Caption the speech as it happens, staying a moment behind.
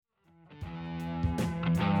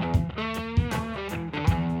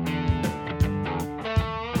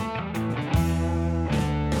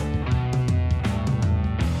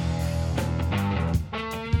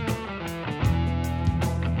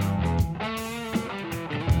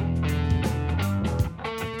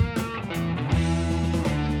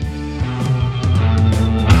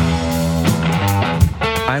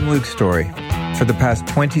Luke Story. For the past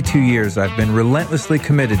 22 years, I've been relentlessly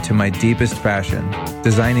committed to my deepest passion,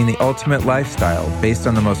 designing the ultimate lifestyle based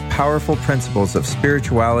on the most powerful principles of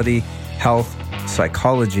spirituality, health,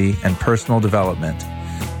 psychology, and personal development.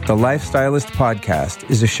 The Lifestylist Podcast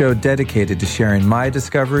is a show dedicated to sharing my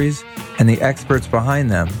discoveries and the experts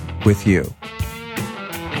behind them with you.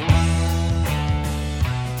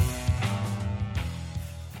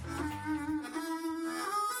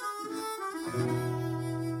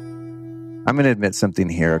 I'm going to admit something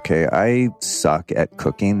here, okay? I suck at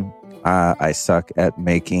cooking. I suck at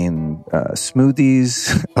making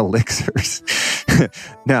smoothies, elixirs.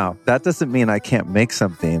 Now, that doesn't mean I can't make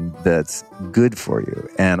something that's good for you.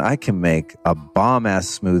 And I can make a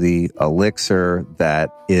bomb-ass smoothie elixir that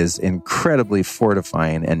is incredibly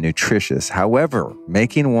fortifying and nutritious. However,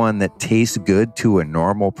 making one that tastes good to a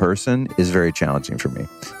normal person is very challenging for me.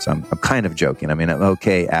 So I'm kind of joking. I mean, I'm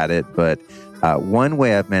okay at it, but one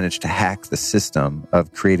way I've managed to hack the system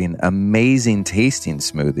of creating amazing tasting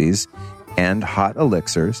smoothies and hot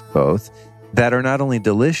elixirs, both, that are not only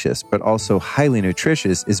delicious, but also highly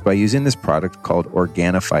nutritious is by using this product called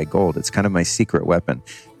Organifi Gold. It's kind of my secret weapon.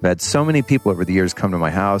 I've had so many people over the years come to my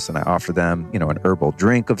house and I offer them, an herbal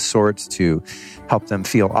drink of sorts to help them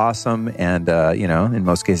feel awesome. And, in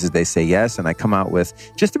most cases they say yes. And I come out with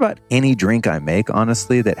just about any drink I make,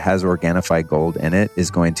 honestly, that has Organifi Gold in it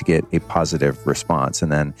is going to get a positive response.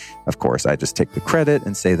 And then, of course, I just take the credit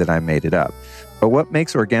and say that I made it up. But what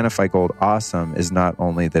makes Organifi Gold awesome is not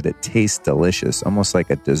only that it tastes delicious, almost like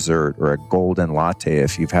a dessert or a golden latte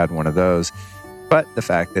if you've had one of those, but the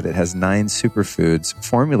fact that it has 9 superfoods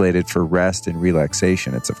formulated for rest and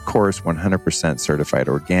relaxation. It's, of course, 100% certified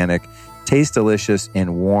organic, tastes delicious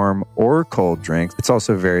in warm or cold drinks. It's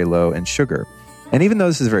also very low in sugar. And even though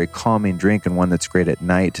this is a very calming drink and one that's great at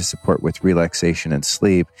night to support with relaxation and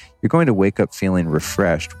sleep, you're going to wake up feeling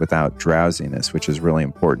refreshed without drowsiness, which is really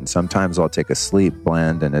important. Sometimes I'll take a sleep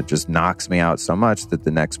blend and it just knocks me out so much that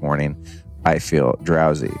the next morning I feel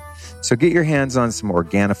drowsy. So get your hands on some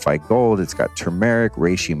Organifi Gold. It's got turmeric,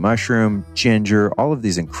 reishi mushroom, ginger, all of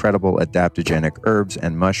these incredible adaptogenic herbs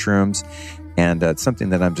and mushrooms. And it's something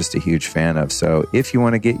that I'm just a huge fan of. So if you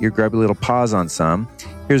want to get your grubby little paws on some,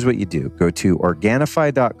 here's what you do. Go to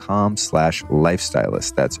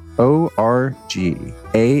Organifi.com/lifestylist. That's Organifi,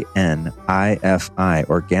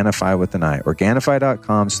 Organifi with an I.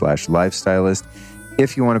 Organifi.com/lifestylist.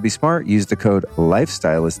 If you want to be smart, use the code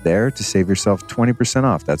LIFESTYLIST there to save yourself 20%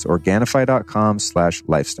 off. That's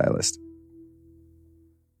Organifi.com/lifestylist.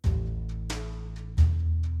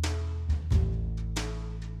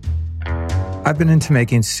 I've been into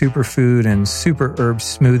making superfood and super herb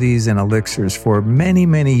smoothies and elixirs for many,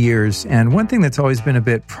 many years. And one thing that's always been a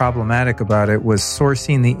bit problematic about it was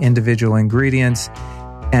sourcing the individual ingredients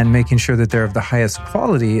and making sure that they're of the highest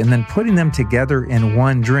quality and then putting them together in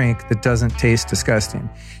one drink that doesn't taste disgusting.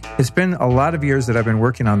 It's been a lot of years that I've been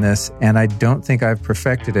working on this and I don't think I've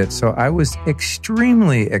perfected it. So I was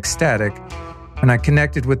extremely ecstatic when I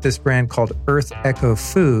connected with this brand called Earth Echo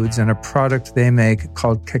Foods and a product they make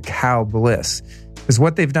called Cacao Bliss. Because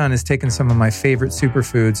what they've done is taken some of my favorite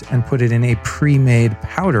superfoods and put it in a pre-made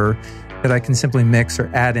powder that I can simply mix or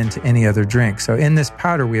add into any other drink. So in this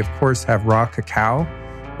powder, we of course have raw cacao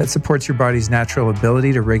that supports your body's natural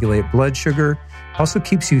ability to regulate blood sugar, also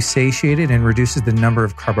keeps you satiated and reduces the number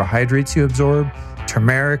of carbohydrates you absorb.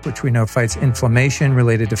 Turmeric, which we know fights inflammation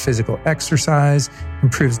related to physical exercise,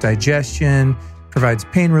 improves digestion, provides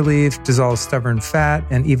pain relief, dissolves stubborn fat,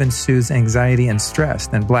 and even soothes anxiety and stress.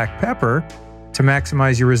 Then black pepper to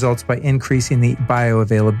maximize your results by increasing the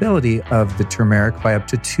bioavailability of the turmeric by up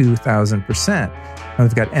to 2,000%. And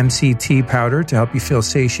we've got MCT powder to help you feel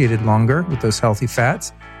satiated longer with those healthy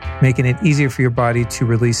fats, making it easier for your body to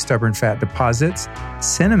release stubborn fat deposits.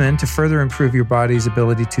 Cinnamon to further improve your body's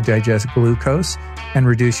ability to digest glucose and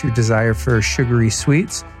reduce your desire for sugary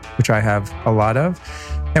sweets, which I have a lot of.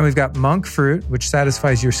 And we've got monk fruit, which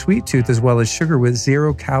satisfies your sweet tooth as well as sugar with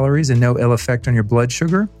 0 calories and no ill effect on your blood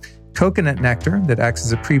sugar. Coconut nectar that acts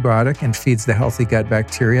as a prebiotic and feeds the healthy gut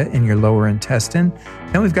bacteria in your lower intestine.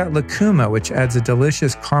 Then we've got lucuma, which adds a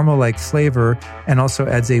delicious caramel-like flavor and also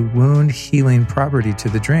adds a wound healing property to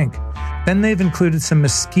the drink. Then they've included some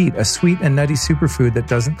mesquite, a sweet and nutty superfood that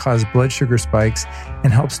doesn't cause blood sugar spikes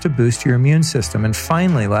and helps to boost your immune system. And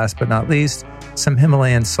finally, last but not least, some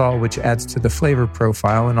Himalayan salt, which adds to the flavor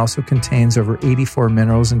profile and also contains over 84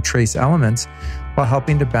 minerals and trace elements while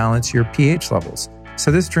helping to balance your pH levels. So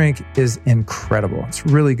this drink is incredible. It's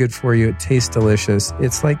really good for you. It tastes delicious.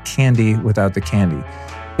 It's like candy without the candy.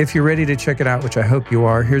 If you're ready to check it out, which I hope you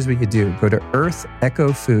are, here's what you do. Go to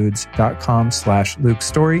earthechofoods.com/Luke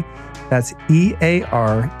Story. That's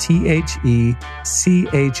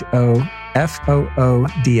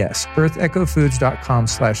EARTHECHOFOODS.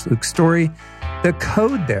 earthechofoods.com/Luke Story. The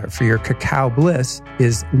code there for your Cacao Bliss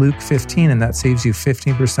is Luke15, and that saves you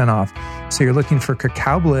 15% off. So you're looking for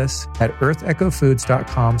Cacao Bliss at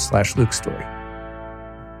earthechofoods.com/Luke Story.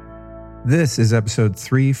 This is episode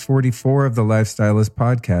 344 of the Lifestylist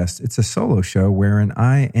Podcast. It's a solo show wherein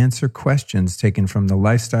I answer questions taken from the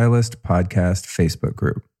Lifestylist Podcast Facebook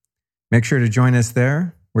group. Make sure to join us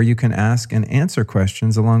there, where you can ask and answer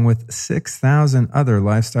questions along with 6,000 other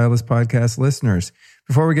Lifestylist Podcast listeners.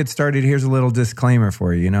 Before we get started, here's a little disclaimer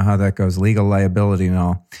for you. You know how that goes, legal liability and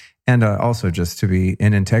all. And also just to be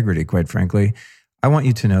in integrity, quite frankly, I want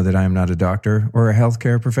you to know that I am not a doctor or a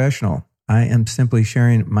healthcare professional. I am simply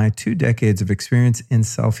sharing my 2 decades of experience in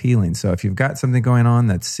self-healing. So if you've got something going on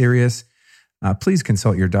that's serious, please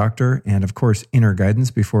consult your doctor and, of course, inner guidance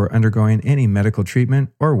before undergoing any medical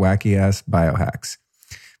treatment or wacky-ass biohacks.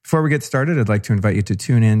 Before we get started, I'd like to invite you to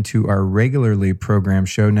tune in to our regularly programmed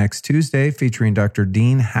show next Tuesday featuring Dr.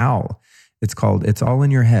 Dean Howell. It's called It's All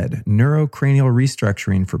in Your Head, Neurocranial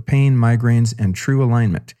Restructuring for Pain, Migraines, and True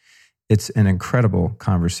Alignment. It's an incredible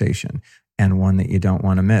conversation and one that you don't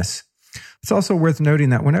want to miss. It's also worth noting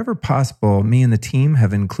that whenever possible, me and the team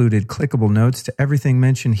have included clickable notes to everything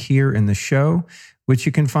mentioned here in the show, which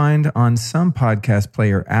you can find on some podcast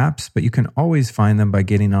player apps, but you can always find them by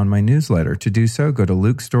getting on my newsletter. To do so, go to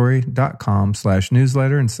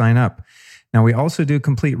lukestory.com/newsletter and sign up. Now, we also do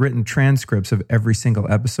complete written transcripts of every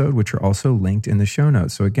single episode, which are also linked in the show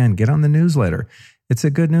notes. So again, get on the newsletter. It's a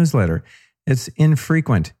good newsletter. It's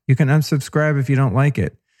infrequent. You can unsubscribe if you don't like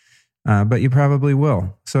it. But you probably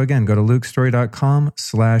will. So again, go to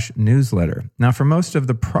lukestory.com/newsletter. Now, for most of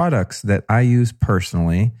the products that I use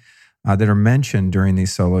personally that are mentioned during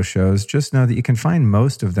these solo shows, just know that you can find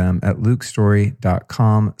most of them at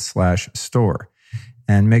lukestory.com/store.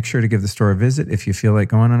 And make sure to give the store a visit if you feel like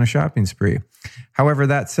going on a shopping spree. However,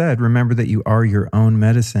 that said, remember that you are your own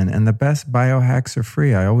medicine and the best biohacks are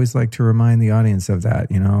free. I always like to remind the audience of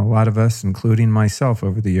that. You know, a lot of us, including myself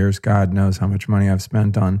over the years, God knows how much money I've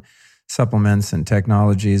spent on supplements and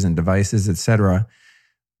technologies and devices, etc.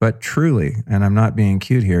 But truly, and I'm not being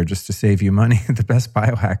cute here just to save you money, the best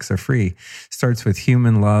biohacks are free. Starts with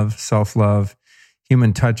human love, self-love,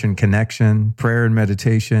 human touch and connection, prayer and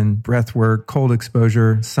meditation, breath work, cold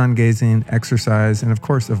exposure, sun gazing, exercise, and of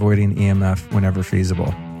course, avoiding EMF whenever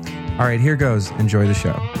feasible. All right, here goes. Enjoy the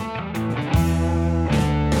show.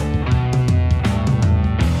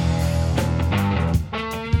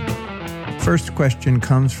 First question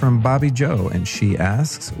comes from Bobby Joe, and she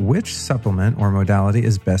asks, which supplement or modality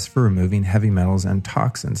is best for removing heavy metals and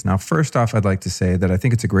toxins? Now, first off, I'd like to say that I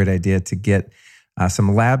think it's a great idea to get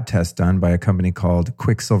some lab tests done by a company called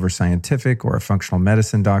Quicksilver Scientific or a functional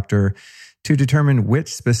medicine doctor to determine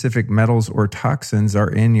which specific metals or toxins are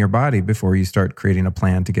in your body before you start creating a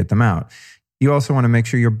plan to get them out. You also want to make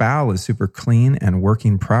sure your bowel is super clean and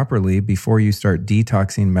working properly before you start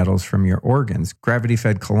detoxing metals from your organs.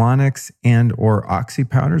 Gravity-fed colonics and or oxy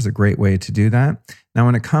powder is a great way to do that. Now,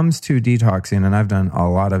 when it comes to detoxing, and I've done a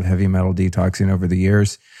lot of heavy metal detoxing over the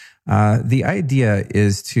years, the idea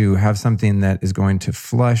is to have something that is going to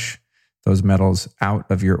flush those metals out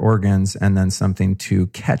of your organs and then something to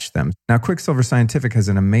catch them. Now, Quicksilver Scientific has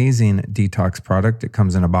an amazing detox product. It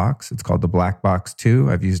comes in a box. It's called the Black Box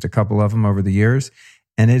 2. I've used a couple of them over the years,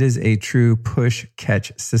 and it is a true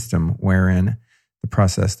push-catch system wherein the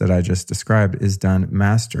process that I just described is done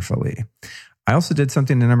masterfully. I also did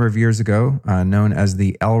something a number of years ago known as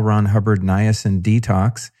the L. Ron Hubbard Niacin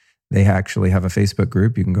Detox. They actually have a Facebook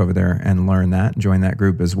group. You can go over there and learn that, join that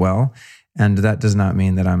group as well. And that does not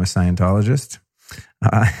mean that I'm a Scientologist.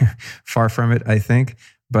 Far from it, I think.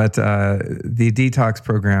 But the detox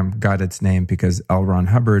program got its name because L. Ron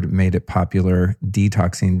Hubbard made it popular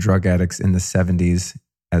detoxing drug addicts in the 70s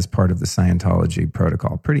as part of the Scientology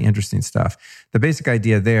protocol. Pretty interesting stuff. The basic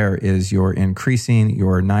idea there is you're increasing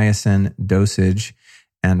your niacin dosage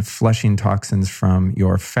and flushing toxins from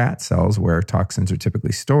your fat cells where toxins are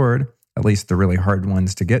typically stored, at least the really hard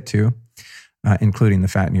ones to get to, including the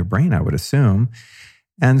fat in your brain, I would assume.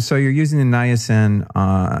 And so you're using the niacin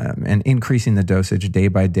and increasing the dosage day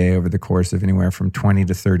by day over the course of anywhere from 20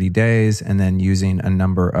 to 30 days, and then using a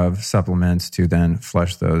number of supplements to then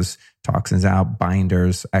flush those toxins out,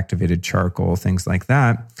 binders, activated charcoal, things like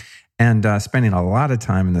that. And spending a lot of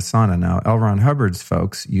time in the sauna. Now, L. Ron Hubbard's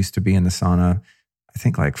folks used to be in the sauna, I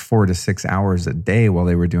think like 4 to 6 hours a day while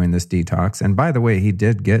they were doing this detox. And by the way, he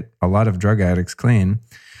did get a lot of drug addicts clean.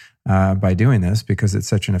 by doing this because it's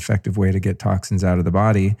such an effective way to get toxins out of the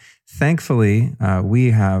body. Thankfully,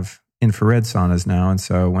 we have infrared saunas now. And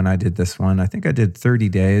so when I did this one, I think I did 30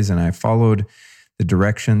 days and I followed the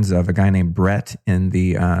directions of a guy named Brett in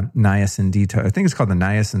the Niacin Detox. I think it's called the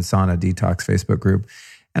Niacin Sauna Detox Facebook group.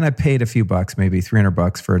 And I paid a few bucks, maybe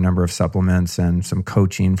 $300 for a number of supplements and some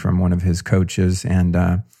coaching from one of his coaches, and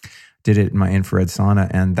did it in my infrared sauna.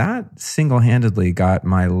 And that single-handedly got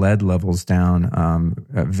my lead levels down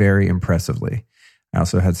very impressively. I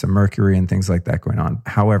also had some mercury and things like that going on.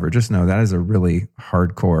 However, just know that is a really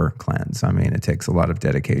hardcore cleanse. I mean, it takes a lot of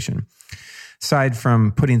dedication. Aside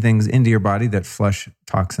from putting things into your body that flush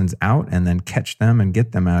toxins out and then catch them and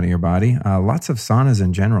get them out of your body, lots of saunas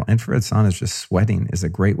in general, infrared saunas, just sweating is a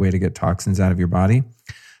great way to get toxins out of your body.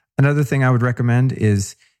 Another thing I would recommend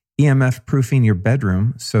is EMF proofing your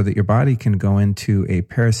bedroom so that your body can go into a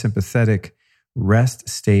parasympathetic rest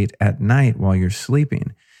state at night while you're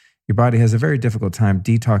sleeping. Your body has a very difficult time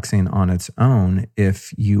detoxing on its own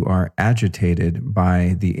if you are agitated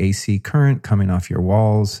by the AC current coming off your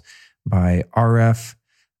walls, by RF,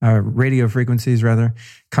 radio frequencies rather,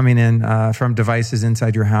 coming in from devices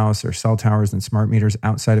inside your house or cell towers and smart meters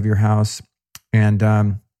outside of your house. And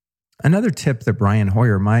another tip that Brian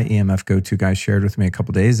Hoyer, my EMF go-to guy, shared with me a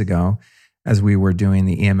couple days ago as we were doing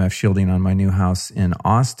the EMF shielding on my new house in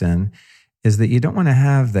Austin is that you don't want to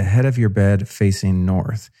have the head of your bed facing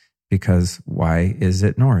north, because why is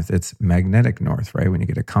it north? It's magnetic north, right? When you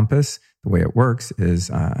get a compass, the way it works is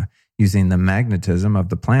using the magnetism of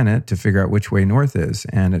the planet to figure out which way north is.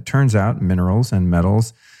 And it turns out minerals and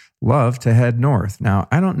metals love to head north. Now,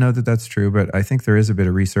 I don't know that that's true, but I think there is a bit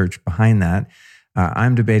of research behind that.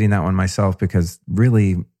 I'm debating that one myself because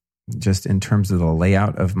really just in terms of the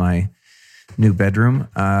layout of my new bedroom,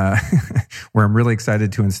 where I'm really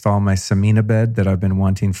excited to install my Samina bed that I've been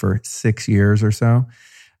wanting for 6 years or so.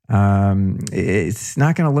 It's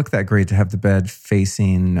not going to look that great to have the bed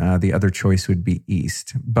facing, the other choice would be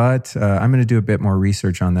east. But I'm going to do a bit more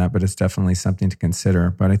research on that, but it's definitely something to consider.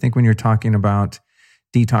 But I think when you're talking about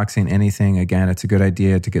detoxing anything, again, it's a good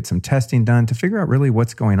idea to get some testing done to figure out really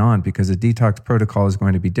what's going on, because a detox protocol is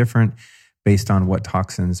going to be different based on what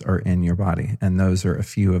toxins are in your body. And those are a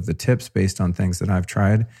few of the tips based on things that I've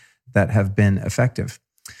tried that have been effective.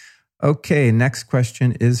 Okay, next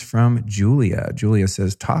question is from Julia. Julia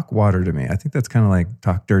says, talk water to me. I think that's kind of like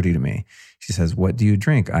talk dirty to me. She says, what do you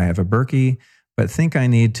drink? I have a Berkey, but think I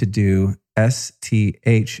need to do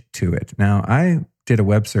STH to it. Now, I did a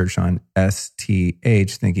web search on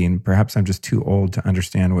STH thinking perhaps I'm just too old to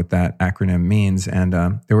understand what that acronym means. And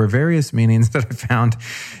there were various meanings that I found,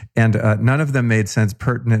 and none of them made sense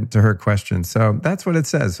pertinent to her question. So that's what it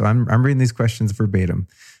says. So I'm reading these questions verbatim.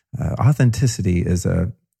 Authenticity is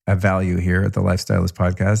a value here at the Lifestylist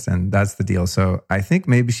Podcast, and that's the deal. So I think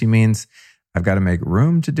maybe she means I've got to make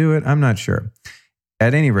room to do it. I'm not sure.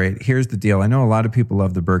 At any rate, here's the deal. I know a lot of people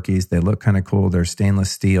love the Berkeys. They look kind of cool. They're stainless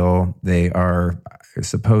steel. They are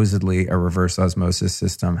supposedly a reverse osmosis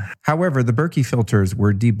system. However, the Berkey filters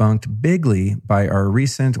were debunked bigly by our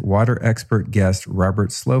recent water expert guest,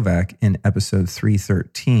 Robert Slovak, in episode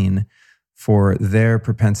 313 for their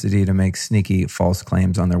propensity to make sneaky false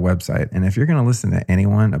claims on their website. And if you're going to listen to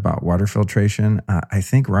anyone about water filtration, I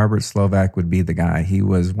think Robert Slovak would be the guy. He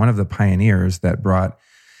was one of the pioneers that brought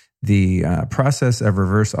the process of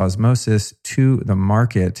reverse osmosis to the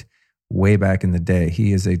market way back in the day.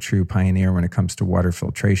 He is a true pioneer when it comes to water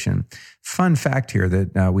filtration. Fun fact here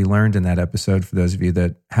that we learned in that episode, for those of you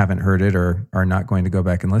that haven't heard it or are not going to go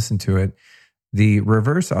back and listen to it, the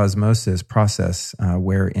reverse osmosis process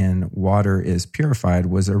wherein water is purified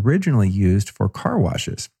was originally used for car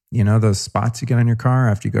washes. You know, those spots you get on your car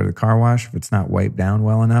after you go to the car wash, if it's not wiped down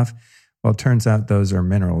well enough? Well, it turns out those are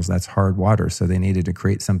minerals. That's hard water. So they needed to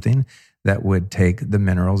create something that would take the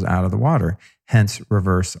minerals out of the water, hence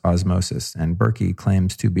reverse osmosis. And Berkey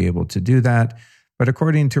claims to be able to do that. But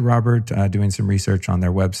according to Robert, doing some research on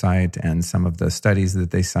their website and some of the studies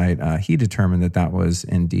that they cite, he determined that that was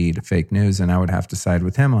indeed fake news, and I would have to side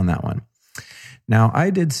with him on that one. Now,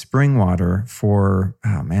 I did spring water for,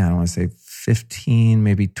 I want to say 15,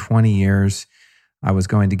 maybe 20 years. I was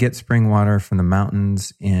going to get spring water from the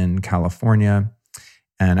mountains in California.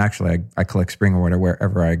 And actually, I collect spring water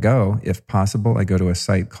wherever I go. If possible, I go to a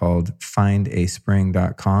site called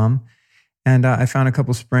findaspring.com. And I found a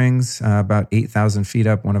couple springs about 8,000 feet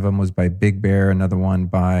up. One of them was by Big Bear, another one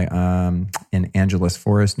by in Angeles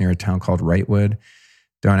Forest near a town called Wrightwood.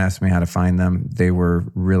 Don't ask me how to find them. They were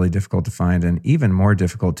really difficult to find and even more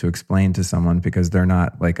difficult to explain to someone because they're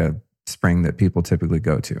not like a spring that people typically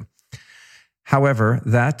go to. However,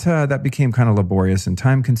 that became kind of laborious and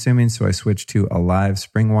time consuming. So I switched to Alive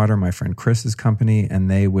Spring Water, my friend Chris's company, and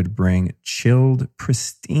they would bring chilled,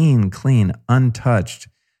 pristine, clean, untouched,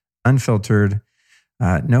 unfiltered,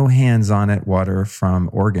 no hands on it water from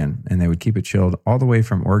Oregon. And they would keep it chilled all the way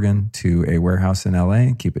from Oregon to a warehouse in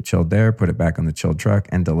LA, keep it chilled there, put it back on the chilled truck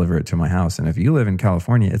and deliver it to my house. And if you live in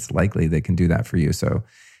California, it's likely they can do that for you. So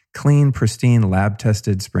clean, pristine,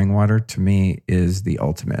 lab-tested spring water, to me, is the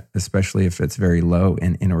ultimate, especially if it's very low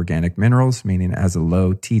in inorganic minerals, meaning it has a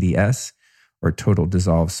low TDS, or total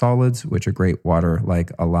dissolved solids, which a great water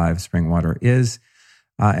like Alive spring water is.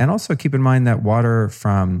 And also keep in mind that water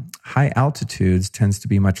from high altitudes tends to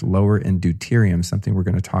be much lower in deuterium, something we're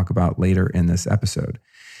going to talk about later in this episode.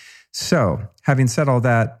 So, having said all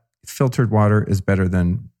that, filtered water is better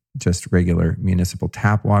than just regular municipal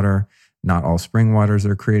tap water. Not all spring waters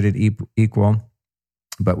are created equal,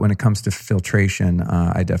 but when it comes to filtration,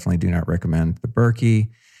 I definitely do not recommend the Berkey.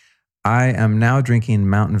 I am now drinking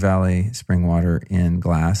Mountain Valley spring water in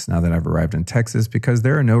glass now that I've arrived in Texas, because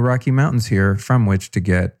there are no Rocky Mountains here from which to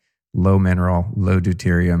get low mineral, low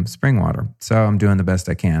deuterium spring water. So I'm doing the best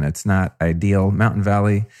I can. It's not ideal. Mountain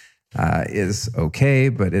Valley is okay,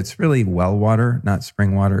 but it's really well water, not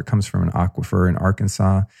spring water. It comes from an aquifer in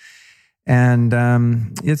Arkansas. And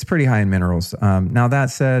it's pretty high in minerals. Now,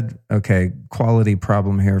 that said, okay, quality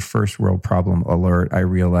problem here, first world problem alert. I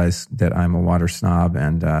realize that I'm a water snob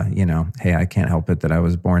and, hey, I can't help it that I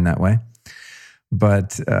was born that way.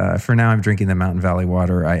 But for now, I'm drinking the Mountain Valley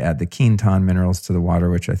water. I add the Quinton minerals to the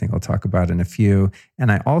water, which I think I'll talk about in a few.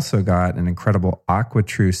 And I also got an incredible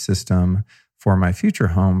AquaTrue system for my future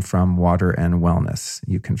home from Water and Wellness.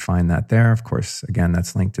 You can find that there. Of course, again,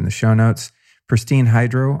 that's linked in the show notes. Pristine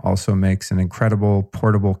Hydro also makes an incredible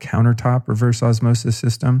portable countertop reverse osmosis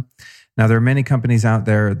system. Now, there are many companies out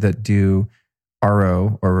there that do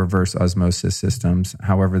RO or reverse osmosis systems.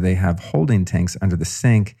 However, they have holding tanks under the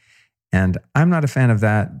sink. And I'm not a fan of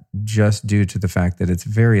that, just due to the fact that it's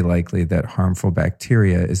very likely that harmful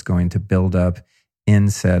bacteria is going to build up in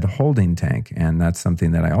said holding tank. And that's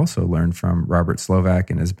something that I also learned from Robert Slovak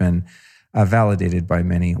and has been validated by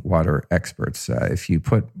many water experts. If you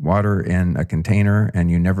put water in a container and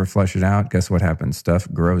you never flush it out, guess what happens? Stuff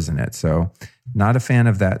grows in it. So not a fan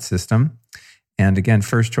of that system. And again,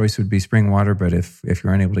 first choice would be spring water, but if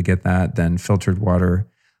you're unable to get that, then filtered water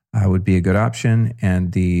would be a good option.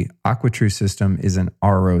 And the AquaTrue system is an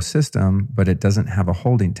RO system, but it doesn't have a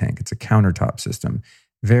holding tank. It's a countertop system.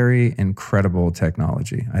 Very incredible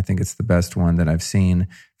technology. I think it's the best one that I've seen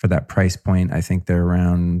for that price point. I think they're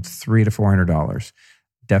around $300 to $400.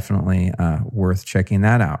 Definitely worth checking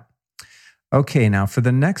that out. Okay, now for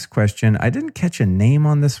the next question, I didn't catch a name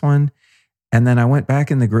on this one. And then I went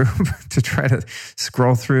back in the group to try to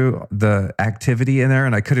scroll through the activity in there,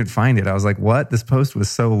 and I couldn't find it. I was like, what? This post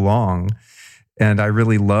was so long. And I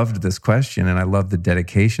really loved this question, and I love the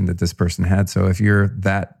dedication that this person had. So if you're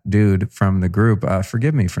that dude from the group,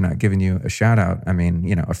 forgive me for not giving you a shout out. I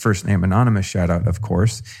mean, a first name anonymous shout out, of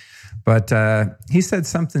course. But he said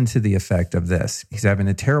something to the effect of this. He's having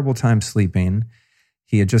a terrible time sleeping.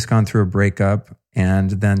 He had just gone through a breakup and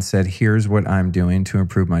then said, here's what I'm doing to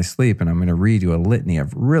improve my sleep. And I'm going to read you a litany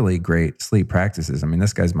of really great sleep practices. I mean,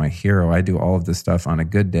 this guy's my hero. I do all of this stuff on a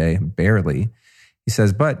good day, barely. He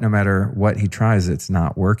says, but no matter what he tries, it's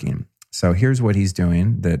not working. So here's what he's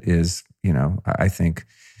doing that is, I think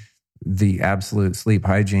the absolute sleep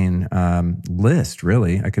hygiene list,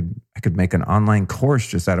 really. I could make an online course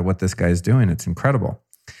just out of what this guy is doing. It's incredible.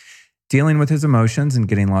 Dealing with his emotions and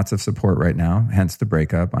getting lots of support right now, hence the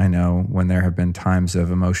breakup. I know when there have been times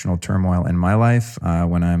of emotional turmoil in my life,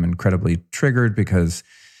 when I'm incredibly triggered because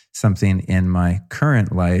something in my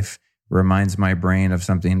current life reminds my brain of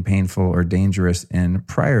something painful or dangerous in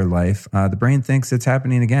prior life, the brain thinks it's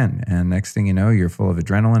happening again. And next thing you know, you're full of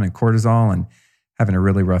adrenaline and cortisol and having a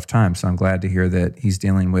really rough time. So I'm glad to hear that he's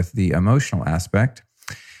dealing with the emotional aspect.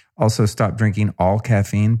 Also, stop drinking all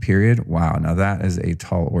caffeine, period. Wow, now that is a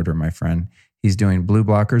tall order, my friend. He's doing blue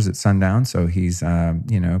blockers at sundown, so he's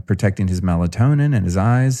protecting his melatonin and his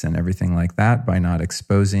eyes and everything like that by not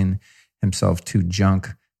exposing himself to junk,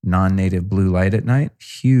 non-native blue light at night.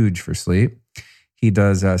 Huge for sleep. He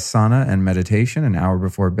does sauna and meditation an hour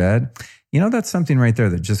before bed. That's something right there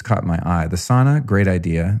that just caught my eye. The sauna, great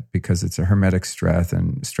idea because it's a hermetic stress.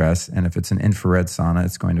 And if it's an infrared sauna,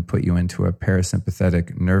 it's going to put you into a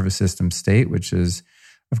parasympathetic nervous system state, which is,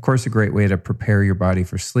 of course, a great way to prepare your body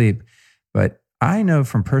for sleep. But I know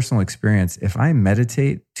from personal experience, if I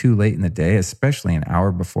meditate too late in the day, especially an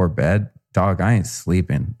hour before bed, dog, I ain't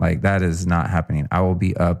sleeping. Like, that is not happening. I will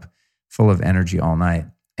be up full of energy all night.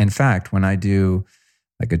 In fact, when I do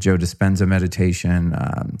like a Joe Dispenza meditation,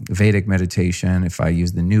 Vedic meditation. If I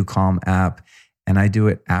use the new Calm app and I do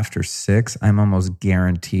it after 6, I'm almost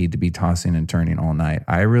guaranteed to be tossing and turning all night.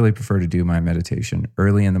 I really prefer to do my meditation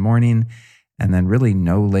early in the morning and then really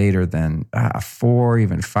no later than 4,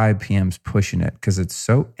 even 5 p.m.'s pushing it because it's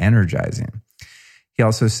so energizing. He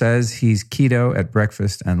also says he's keto at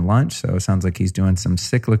breakfast and lunch. So it sounds like he's doing some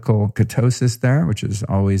cyclical ketosis there, which is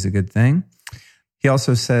always a good thing. He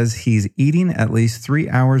also says he's eating at least 3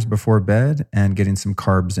 hours before bed and getting some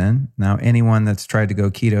carbs in. Now, anyone that's tried to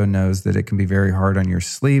go keto knows that it can be very hard on your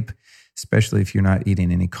sleep, especially if you're not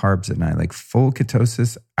eating any carbs at night. Like full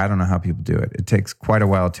ketosis, I don't know how people do it. It takes quite a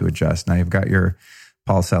while to adjust. Now, you've got your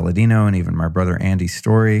Paul Saladino and even my brother Andy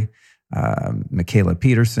Story, Michaela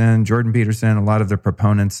Peterson, Jordan Peterson, a lot of the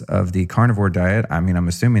proponents of the carnivore diet. I mean, I'm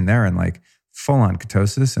assuming they're in like full-on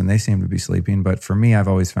ketosis and they seem to be sleeping. But for me, I've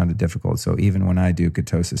always found it difficult. So even when I do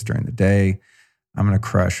ketosis during the day, I'm going to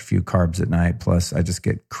crush a few carbs at night. Plus, I just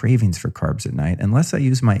get cravings for carbs at night unless I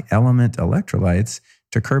use my Element electrolytes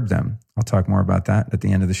to curb them. I'll talk more about that at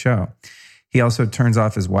the end of the show. He also turns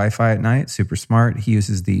off his Wi-Fi at night. Super smart. He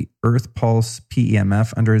uses the Earth Pulse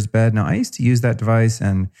PEMF under his bed. Now, I used to use that device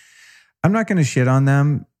and I'm not going to shit on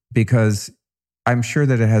them because I'm sure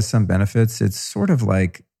that it has some benefits. It's sort of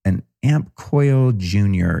like an amp coil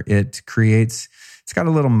junior. It's got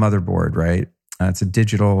a little motherboard, right? It's a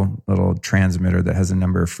digital little transmitter that has a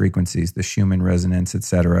number of frequencies, the Schumann resonance, et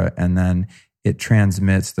cetera. And then it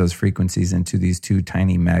transmits those frequencies into these 2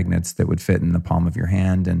 tiny magnets that would fit in the palm of your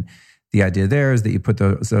hand. And the idea there is that you put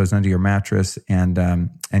those under your mattress and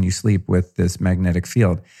you sleep with this magnetic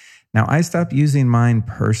field. Now, I stopped using mine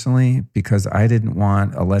personally because I didn't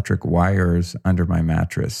want electric wires under my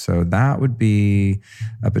mattress. So that would be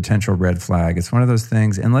a potential red flag. It's one of those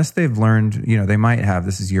things, unless they've learned, they might have,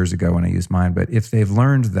 this is years ago when I used mine, but if they've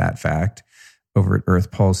learned that fact over at Earth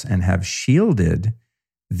Pulse and have shielded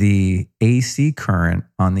the AC current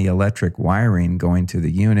on the electric wiring going to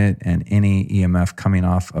the unit and any EMF coming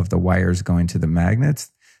off of the wires going to the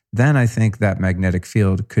magnets, then I think that magnetic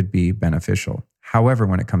field could be beneficial. However,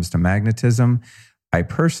 when it comes to magnetism, I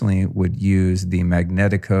personally would use the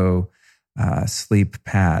Magnetico sleep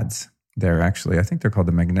pads. I think they're called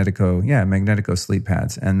the Magnetico sleep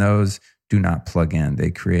pads. And those do not plug in.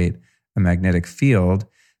 They create a magnetic field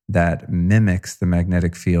that mimics the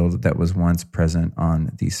magnetic field that was once present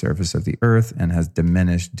on the surface of the Earth and has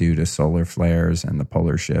diminished due to solar flares and the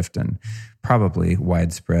polar shift and probably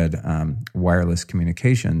widespread wireless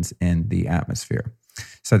communications in the atmosphere.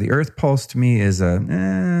 So the Earth Pulse to me is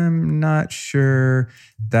I'm not sure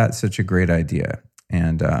that's such a great idea.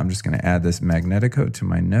 And I'm just going to add this Magnetico to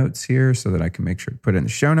my notes here so that I can make sure to put it in the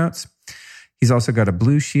show notes. He's also got a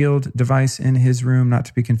Blue Shield device in his room, not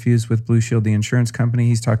to be confused with Blue Shield, the insurance company.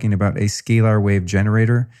 He's talking about a scalar wave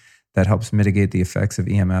generator that helps mitigate the effects of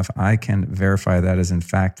EMF. I can verify that is in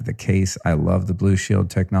fact the case. I love the Blue Shield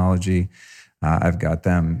technology. I've got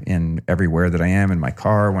them in everywhere that I am, in my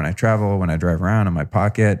car, when I travel, when I drive around, in my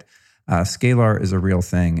pocket. Scalar is a real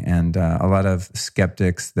thing, and a lot of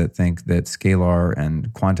skeptics that think that scalar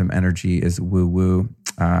and quantum energy is woo-woo,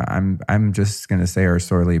 I'm just going to say are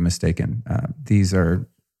sorely mistaken. These are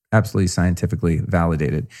absolutely scientifically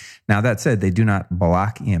validated. Now, that said, they do not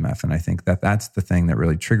block EMF, and I think that that's the thing that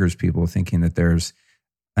really triggers people thinking that there's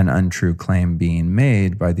an untrue claim being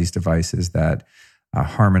made by these devices that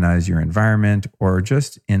harmonize your environment, or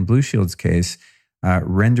just in Blue Shield's case,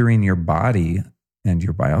 rendering your body and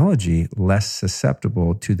your biology less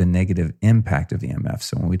susceptible to the negative impact of EMF.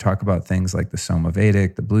 So when we talk about things like the Soma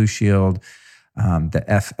Vedic, the Blue Shield, the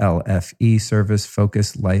FLFE service,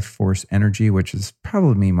 Focus Life Force Energy, which is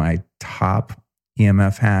probably my top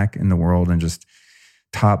EMF hack in the world and just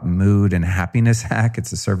top mood and happiness hack.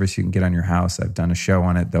 It's a service you can get on your house. I've done a show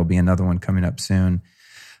on it. There'll be another one coming up soon.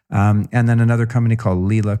 And then another company called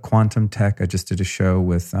Lila Quantum Tech. I just did a show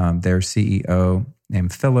with their CEO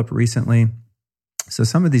named Philip recently. So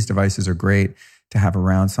some of these devices are great to have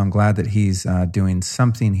around. So I'm glad that he's doing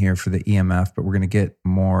something here for the EMF, but we're going to get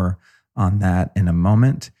more on that in a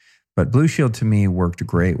moment. But Blue Shield to me worked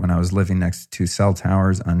great when I was living next to cell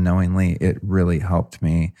towers unknowingly. It really helped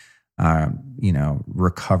me,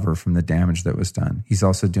 recover from the damage that was done. He's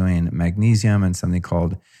also doing magnesium and something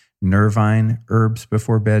called Nervine herbs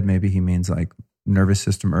before bed. Maybe he means like nervous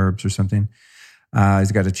system herbs or something.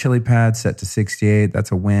 He's got a chili pad set to 68.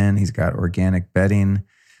 That's a win. He's got organic bedding.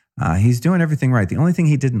 He's doing everything right. The only thing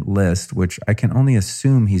he didn't list, which I can only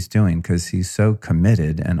assume he's doing because he's so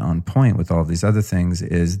committed and on point with all these other things,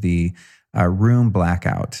 is the room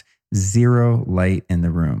blackout. Zero light in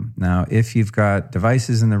the room. Now, if you've got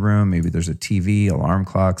devices in the room, maybe there's a TV, alarm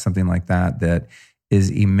clock, something like that, that is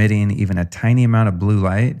emitting even a tiny amount of blue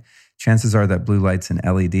light, chances are that blue light's an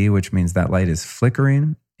LED, which means that light is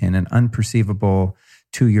flickering in an unperceivable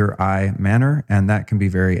to your eye manner, and that can be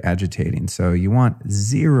very agitating. So you want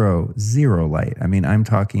zero light. I mean, I'm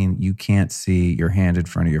talking you can't see your hand in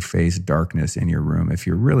front of your face, darkness in your room if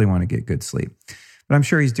you really want to get good sleep. But I'm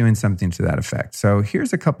sure he's doing something to that effect. So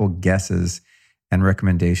here's a couple guesses and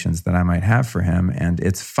recommendations that I might have for him. And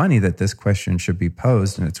it's funny that this question should be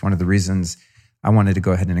posed, and it's one of the reasons I wanted to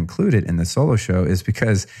go ahead and include it in the solo show is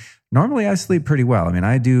because normally I sleep pretty well. I mean,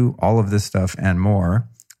 I do all of this stuff and more.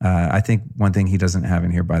 I think one thing he doesn't have in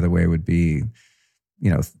here, by the way, would be,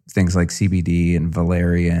 things like CBD and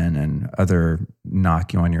valerian and other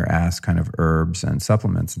knock you on your ass kind of herbs and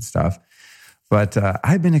supplements and stuff. But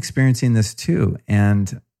I've been experiencing this too.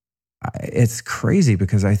 And it's crazy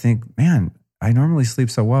because I think, man, I normally sleep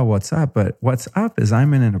so well. What's up? But what's up is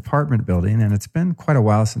I'm in an apartment building, and it's been quite a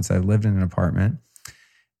while since I've lived in an apartment.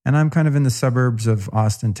 And I'm kind of in the suburbs of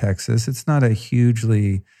Austin, Texas. It's not a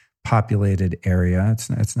hugely populated area.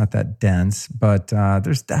 It's not that dense, but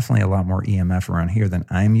there's definitely a lot more EMF around here than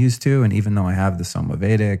I'm used to. And even though I have the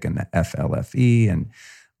Somavedic and the FLFE and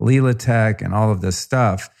Lelatech and all of this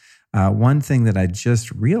stuff, one thing that I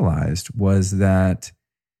just realized was that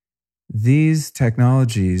these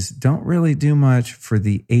technologies don't really do much for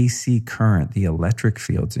the AC current, the electric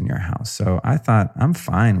fields in your house. So I thought I'm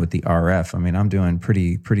fine with the RF. I mean, I'm doing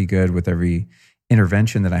pretty good with every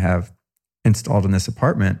intervention that I have installed in this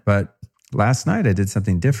apartment. But last night I did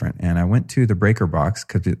something different, and I went to the breaker box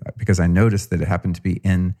because I noticed that it happened to be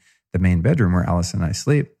in the main bedroom where Alice and I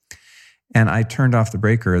sleep. And I turned off the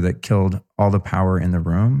breaker that killed all the power in the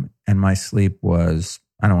room. And my sleep was,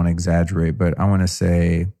 I don't want to exaggerate, but I want to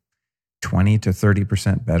say 20 to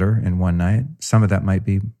 30% better in one night. Some of that might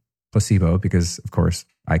be placebo because, of course,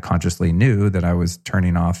 I consciously knew that I was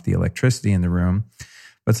turning off the electricity in the room.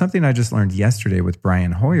 But something I just learned yesterday with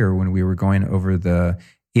Brian Hoyer when we were going over the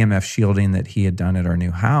EMF shielding that he had done at our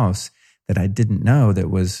new house that I didn't know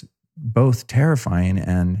that was both terrifying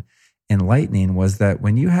and enlightening was that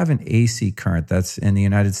when you have an AC current that's in the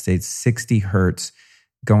United States 60 hertz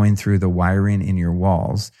going through the wiring in your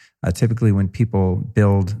walls, typically when people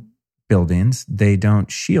build buildings, they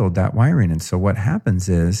don't shield that wiring. And so what happens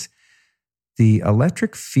is the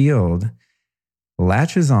electric field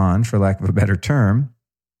latches on, for lack of a better term,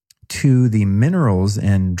 to the minerals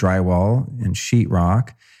in drywall and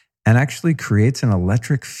sheetrock and actually creates an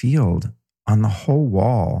electric field on the whole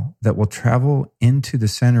wall that will travel into the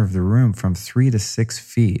center of the room from 3 to 6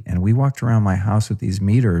 feet. And we walked around my house with these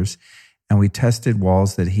meters and we tested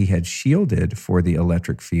walls that he had shielded for the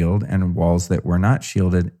electric field and walls that were not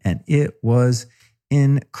shielded. And it was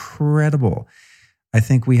incredible. I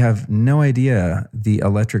think we have no idea the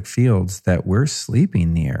electric fields that we're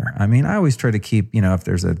sleeping near. I mean, I always try to keep, if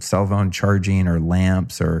there's a cell phone charging or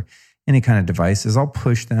lamps or any kind of devices, I'll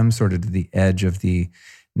push them sort of to the edge of the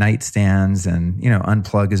nightstands and,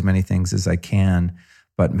 unplug as many things as I can.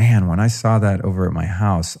 But man, when I saw that over at my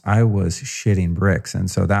house, I was shitting bricks. And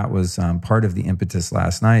so that was part of the impetus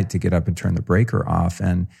last night to get up and turn the breaker off.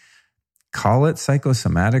 And call it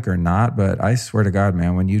psychosomatic or not, but I swear to God,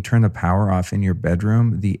 man, when you turn the power off in your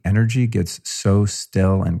bedroom, the energy gets so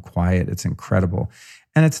still and quiet. It's incredible.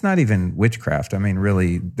 And it's not even witchcraft. I mean,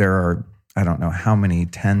 really, there are, I don't know how many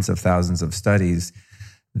tens of thousands of studies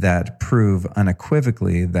that prove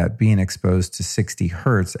unequivocally that being exposed to 60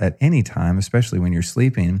 hertz at any time, especially when you're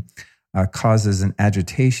sleeping, causes an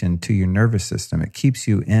agitation to your nervous system. It keeps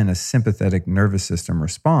you in a sympathetic nervous system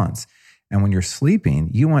response. And when you're sleeping,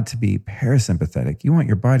 you want to be parasympathetic. You want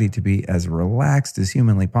your body to be as relaxed as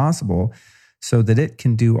humanly possible so that it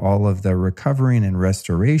can do all of the recovering and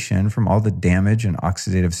restoration from all the damage and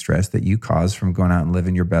oxidative stress that you caused from going out and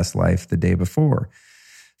living your best life the day before.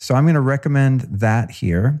 So I'm going to recommend that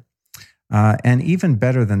here. And even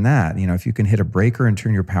better than that, if you can hit a breaker and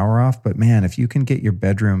turn your power off, but man, if you can get your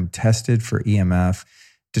bedroom tested for EMF,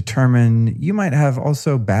 determine you might have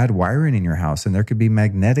also bad wiring in your house and there could be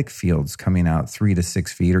magnetic fields coming out 3 to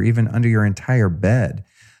 6 feet or even under your entire bed.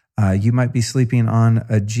 You might be sleeping on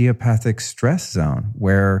a geopathic stress zone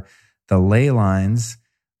where the ley lines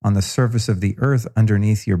on the surface of the earth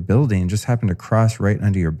underneath your building just happen to cross right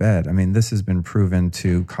under your bed. I mean, this has been proven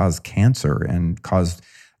to cause cancer and cause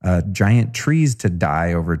giant trees to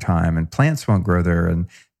die over time and plants won't grow there and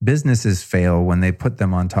businesses fail when they put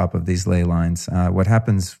them on top of these ley lines. What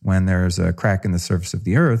happens when there's a crack in the surface of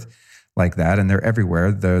the earth like that, and they're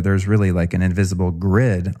everywhere, there's really like an invisible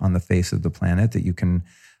grid on the face of the planet that you can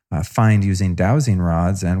find using dowsing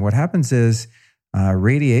rods. And what happens is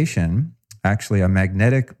radiation, actually a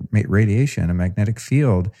magnetic radiation, a magnetic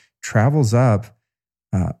field travels up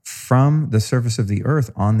from the surface of the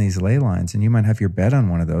earth on these ley lines. And you might have your bed on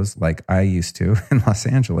one of those, like I used to in Los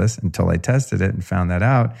Angeles until I tested it and found that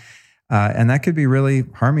out. And that could be really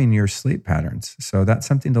harming your sleep patterns. So that's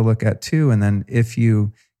something to look at too. And then if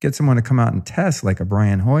you get someone to come out and test, like a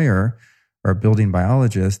Brian Hoyer or a building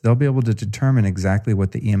biologist, they'll be able to determine exactly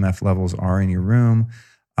what the EMF levels are in your room,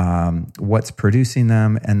 what's producing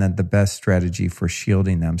them, and then the best strategy for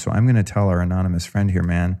shielding them. So I'm going to tell our anonymous friend here,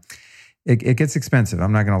 man, it gets expensive.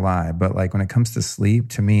 I'm not going to lie. But like when it comes to sleep,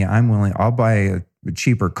 to me, I'll buy a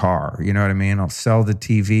cheaper car. You know what I mean? I'll sell the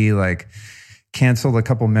TV, like cancel a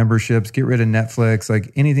couple memberships, get rid of Netflix, like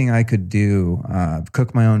anything I could do,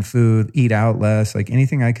 cook my own food, eat out less, like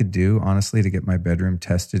anything I could do, honestly, to get my bedroom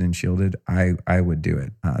tested and shielded, I would do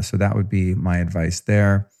it. So that would be my advice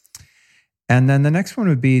there. And then the next one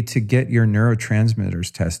would be to get your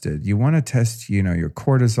neurotransmitters tested. You want to test, your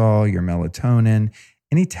cortisol, your melatonin,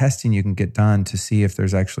 any testing you can get done to see if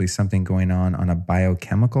there's actually something going on a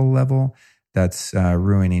biochemical level that's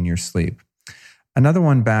ruining your sleep. Another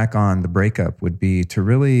one back on the breakup would be to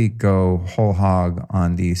really go whole hog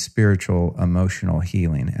on the spiritual, emotional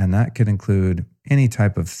healing. And that could include any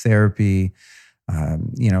type of therapy,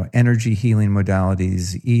 energy healing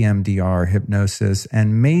modalities, EMDR, hypnosis,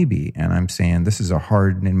 and maybe, and I'm saying this is a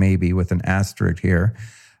hard and maybe with an asterisk here,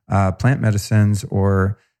 plant medicines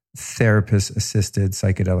or therapist-assisted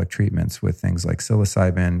psychedelic treatments with things like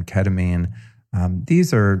psilocybin, ketamine.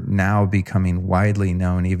 These are now becoming widely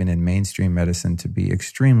known, even in mainstream medicine, to be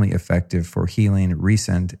extremely effective for healing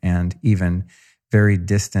recent and even very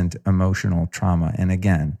distant emotional trauma. And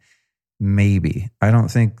again, maybe. I don't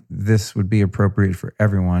think this would be appropriate for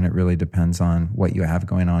everyone. It really depends on what you have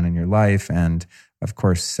going on in your life and, of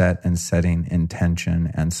course, setting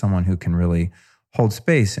intention and someone who can really hold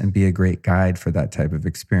space and be a great guide for that type of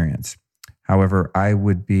experience. However, I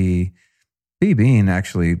would be being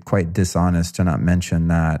actually quite dishonest to not mention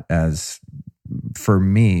that, as for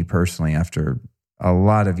me personally, after a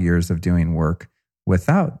lot of years of doing work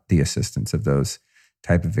without the assistance of those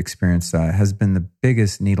type of experience, has been the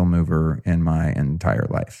biggest needle mover in my entire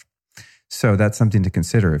life. So that's something to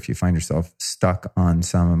consider if you find yourself stuck on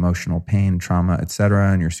some emotional pain, trauma,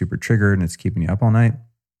 etc., and you're super triggered and it's keeping you up all night.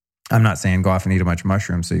 I'm not saying go off and eat a bunch of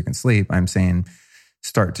mushrooms so you can sleep. I'm saying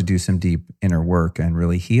start to do some deep inner work and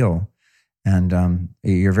really heal. And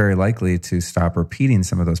you're very likely to stop repeating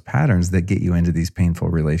some of those patterns that get you into these painful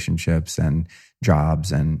relationships and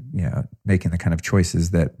jobs and making the kind of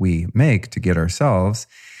choices that we make to get ourselves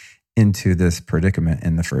into this predicament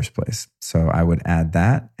in the first place. So I would add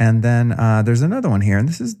that. And then there's another one here. And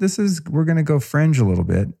this is we're going to go fringe a little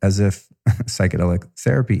bit, as if psychedelic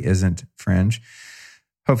therapy isn't fringe.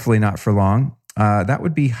 Hopefully not for long. That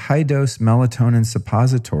would be high-dose melatonin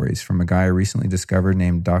suppositories from a guy I recently discovered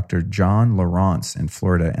named Dr. John Lawrence in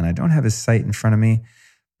Florida. And I don't have his site in front of me,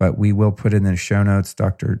 but we will put it in the show notes,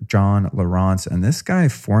 Dr. John Lawrence. And this guy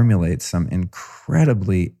formulates some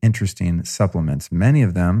incredibly interesting supplements, many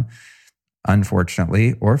of them,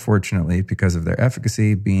 unfortunately or fortunately, because of their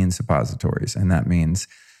efficacy, being suppositories. And that means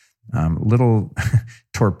little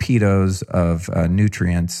torpedoes of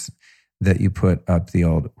nutrients that you put up the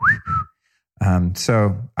old...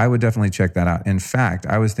 So I would definitely check that out. In fact,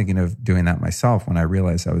 I was thinking of doing that myself when I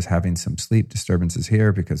realized I was having some sleep disturbances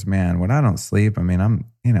here, because man, when I don't sleep, I mean, I'm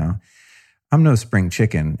no spring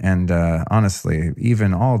chicken. And honestly,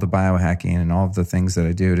 even all the biohacking and all of the things that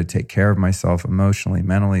I do to take care of myself emotionally,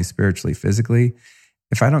 mentally, spiritually, physically,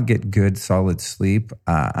 if I don't get good, solid sleep,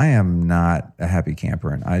 I am not a happy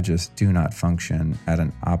camper, and I just do not function at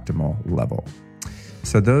an optimal level.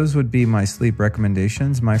 So those would be my sleep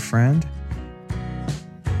recommendations, my friend.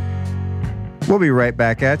 We'll be right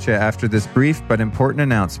back at you after this brief but important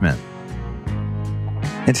announcement.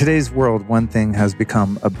 In today's world, one thing has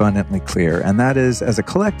become abundantly clear, and that is, as a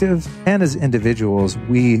collective and as individuals,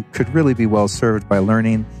 we could really be well served by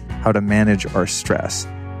learning how to manage our stress.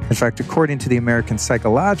 In fact, according to the American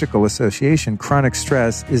Psychological Association, chronic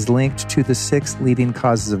stress is linked to the 6 leading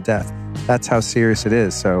causes of death. That's how serious it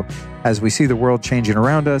is. So as we see the world changing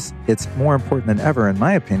around us, it's more important than ever, in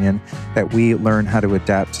my opinion, that we learn how to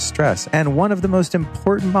adapt to stress. And one of the most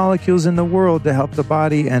important molecules in the world to help the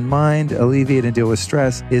body and mind alleviate and deal with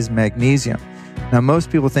stress is magnesium. Now,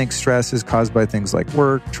 most people think stress is caused by things like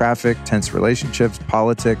work, traffic, tense relationships,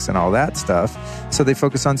 politics, and all that stuff. So they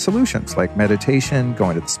focus on solutions like meditation,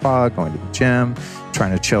 going to the spa, going to the gym,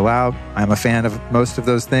 trying to chill out. I'm a fan of most of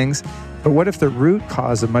those things. But what if the root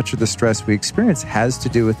cause of much of the stress we experience has to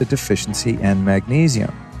do with a deficiency in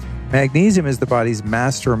magnesium? Magnesium is the body's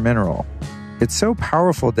master mineral. It's so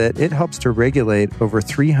powerful that it helps to regulate over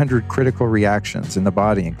 300 critical reactions in the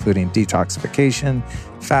body, including detoxification,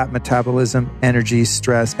 fat metabolism, energy,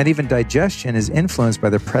 stress, and even digestion is influenced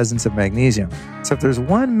by the presence of magnesium. So if there's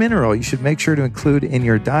one mineral you should make sure to include in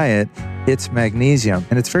your diet, it's magnesium.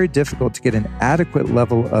 And it's very difficult to get an adequate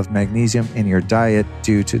level of magnesium in your diet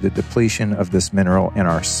due to the depletion of this mineral in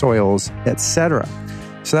our soils, etc.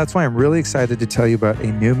 So that's why I'm really excited to tell you about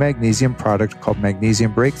a new magnesium product called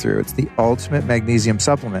Magnesium Breakthrough. It's the ultimate magnesium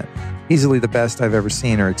supplement, easily the best I've ever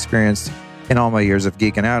seen or experienced in all my years of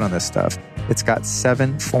geeking out on this stuff. It's got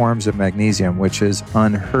 7 forms of magnesium, which is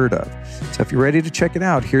unheard of. So if you're ready to check it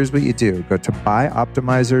out, here's what you do. Go to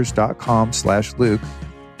buyoptimizers.com/Luke.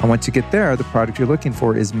 And once you get there, the product you're looking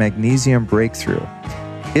for is Magnesium Breakthrough.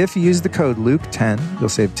 If you use the code Luke10, you'll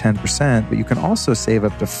save 10%, but you can also save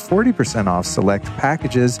up to 40% off select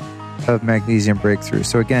packages of Magnesium Breakthrough.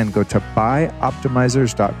 So again, go to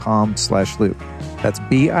buyoptimizers.com/Luke. That's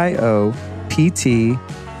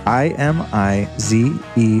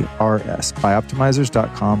BIOPTIMIZERS,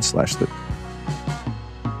 buyoptimizers.com/Luke.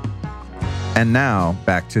 And now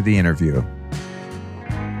back to the interview.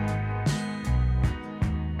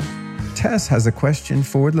 Tess has a question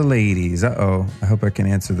for the ladies. I hope I can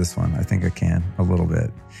answer this one. I think I can a little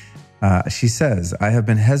bit. She says, I have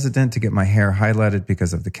been hesitant to get my hair highlighted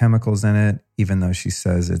because of the chemicals in it, even though she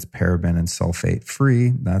says it's paraben and sulfate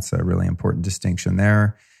free. That's a really important distinction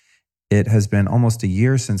there. It has been almost a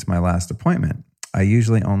year since my last appointment. I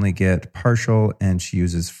usually only get partial, and she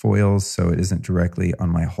uses foils, so it isn't directly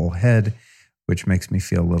on my whole head, which makes me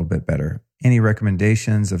feel a little bit better. Any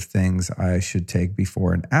recommendations of things I should take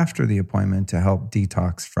before and after the appointment to help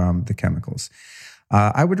detox from the chemicals?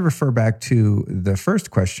 I would refer back to the first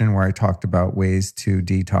question where I talked about ways to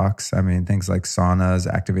detox. I mean, things like saunas,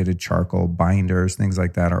 activated charcoal, binders, things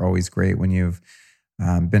like that are always great when you've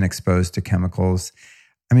been exposed to chemicals.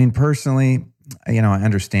 I mean, personally, I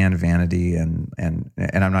understand vanity and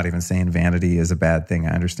I'm not even saying vanity is a bad thing.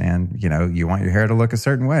 I understand, you want your hair to look a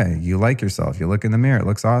certain way. You like yourself. You look in the mirror. It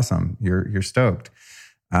looks awesome. You're stoked.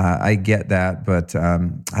 I get that, but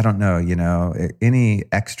I don't know, any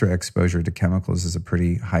extra exposure to chemicals is a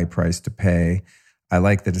pretty high price to pay. I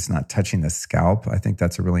like that it's not touching the scalp. I think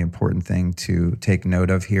that's a really important thing to take note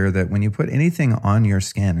of here, that when you put anything on your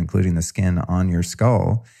skin, including the skin on your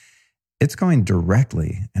skull, it's going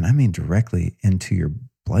directly, and I mean directly, into your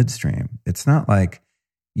bloodstream. It's not like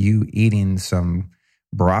you eating some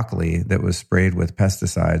broccoli that was sprayed with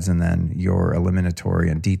pesticides and then your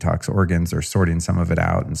eliminatory and detox organs are sorting some of it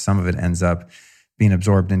out, and some of it ends up being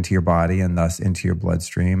absorbed into your body and thus into your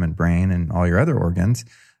bloodstream and brain and all your other organs.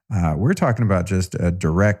 We're talking about just a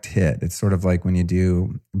direct hit. It's sort of like when you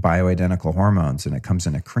do bioidentical hormones and it comes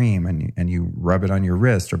in a cream and you rub it on your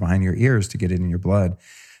wrist or behind your ears to get it in your blood.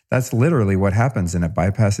 That's literally what happens, and it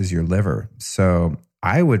bypasses your liver. So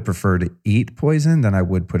I would prefer to eat poison than I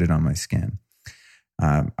would put it on my skin.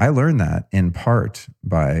 I learned that in part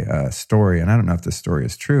by a story, and I don't know if this story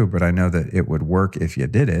is true, but I know that it would work if you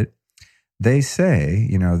did it. They say,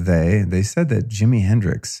 they said that Jimi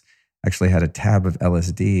Hendrix actually had a tab of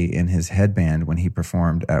LSD in his headband when he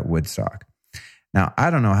performed at Woodstock. Now, I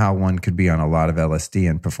don't know how one could be on a lot of LSD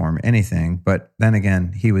and perform anything, but then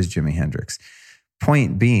again, he was Jimi Hendrix.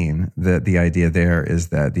 Point being that the idea there is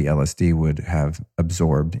that the LSD would have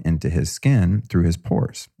absorbed into his skin through his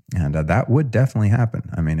pores. And that would definitely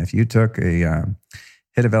happen. I mean, if you took a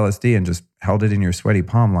hit of LSD and just held it in your sweaty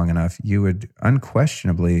palm long enough, you would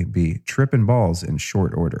unquestionably be tripping balls in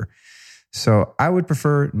short order. So I would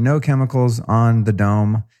prefer no chemicals on the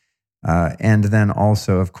dome. And then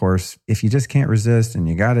also, of course, if you just can't resist and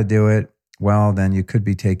you got to do it, well, then you could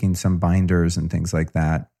be taking some binders and things like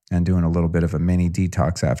that and doing a little bit of a mini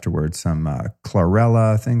detox afterwards, some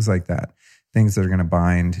chlorella, things like that, things that are going to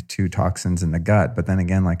bind to toxins in the gut. But then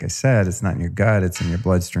again, like I said, it's not in your gut, it's in your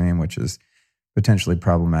bloodstream, which is potentially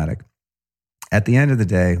problematic. At the end of the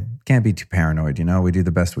day, can't be too paranoid. We do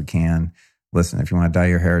the best we can. Listen, if you want to dye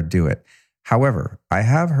your hair, do it. However, I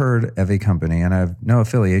have heard of a company, and I have no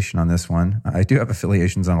affiliation on this one. I do have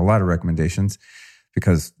affiliations on a lot of recommendations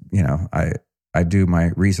because, I do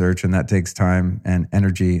my research and that takes time and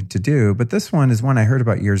energy to do. But this one is one I heard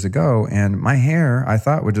about years ago, and my hair I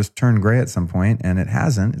thought would just turn gray at some point, and it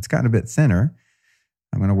hasn't. It's gotten a bit thinner.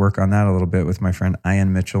 I'm going to work on that a little bit with my friend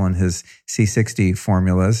Ian Mitchell and his C60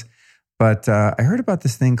 formulas. But I heard about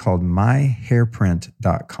this thing called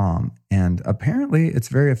myhairprint.com, and apparently it's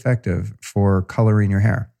very effective for coloring your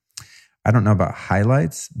hair. I don't know about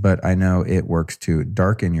highlights, but I know it works to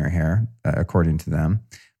darken your hair, according to them.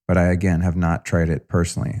 But I, again, have not tried it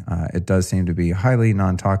personally. It does seem to be highly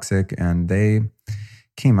non-toxic, and they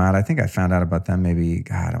came out. I think I found out about them maybe,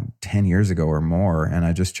 10 years ago or more. And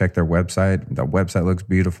I just checked their website. The website looks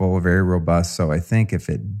beautiful, very robust. So I think if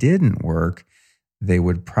it didn't work, they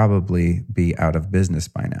would probably be out of business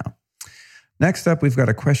by now. Next up, we've got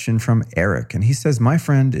a question from Eric. And he says, my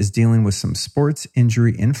friend is dealing with some sports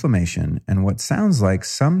injury inflammation and what sounds like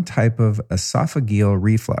some type of esophageal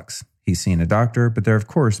reflux. He's seen a doctor, but they're, of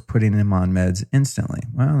course, putting him on meds instantly.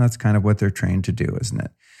 Well, that's kind of what they're trained to do, isn't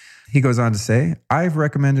it? He goes on to say, I've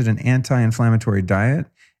recommended an anti-inflammatory diet.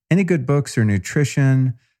 Any good books or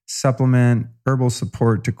nutrition, supplement, herbal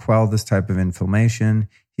support to quell this type of inflammation?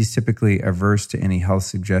 He's typically averse to any health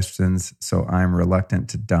suggestions, so I'm reluctant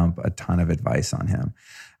to dump a ton of advice on him.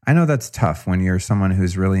 I know that's tough when you're someone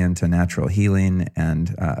who's really into natural healing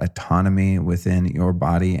and autonomy within your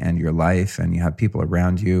body and your life, and you have people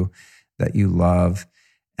around you that you love,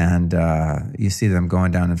 and you see them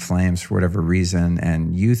going down in flames for whatever reason,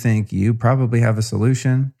 and you think you probably have a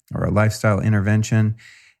solution or a lifestyle intervention,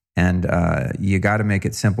 and you got to make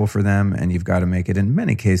it simple for them, and you've got to make it, in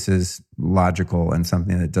many cases, logical and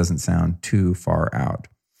something that doesn't sound too far out.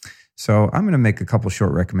 So I'm going to make a couple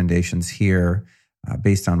short recommendations here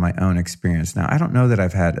based on my own experience. Now, I don't know that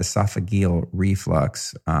I've had esophageal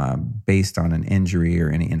reflux based on an injury or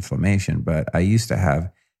any inflammation, but I used to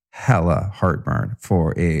have hella heartburn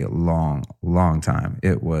for a long, long time.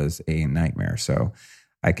 It was a nightmare. So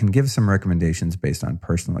I can give some recommendations based on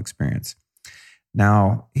personal experience.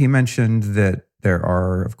 Now, he mentioned that there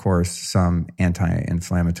are, of course, some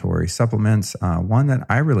anti-inflammatory supplements. One that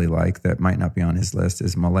I really like that might not be on his list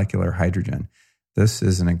is molecular hydrogen. This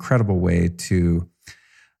is an incredible way to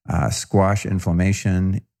squash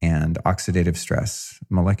inflammation and oxidative stress.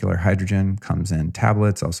 Molecular hydrogen comes in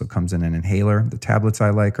tablets, also comes in an inhaler. The tablets I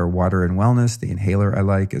like are Water and Wellness. The inhaler I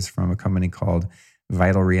like is from a company called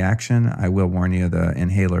Vital Reaction. I will warn you, the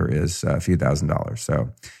inhaler is a few $1,000s. So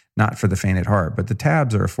not for the faint at heart, but the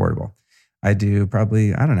tabs are affordable. I do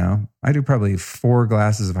probably 4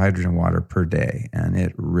 glasses of hydrogen water per day, and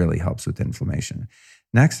it really helps with inflammation.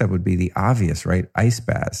 Next up would be the obvious, right? Ice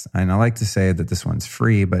baths. And I like to say that this one's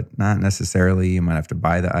free, but not necessarily. You might have to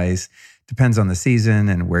buy the ice. Depends on the season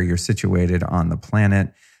and where you're situated on the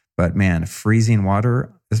planet. But man, freezing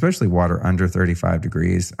water, especially water under 35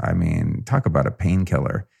 degrees, I mean, talk about a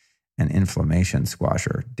painkiller, an inflammation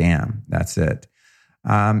squasher. Damn, that's it.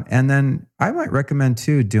 And then I might recommend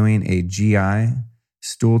too doing a GI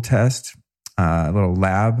stool test, a little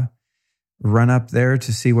lab run up there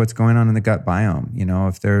to see what's going on in the gut biome. You know,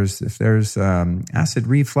 if there's acid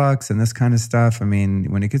reflux and this kind of stuff. I mean,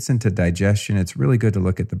 when it gets into digestion, it's really good to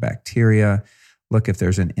look at the bacteria, look if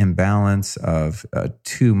there's an imbalance of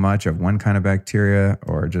too much of one kind of bacteria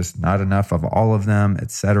or just not enough of all of them,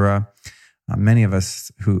 etc. Many of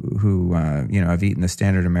us who have eaten the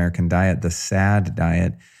standard American diet, the SAD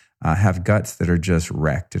diet, have guts that are just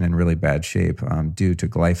wrecked and in really bad shape due to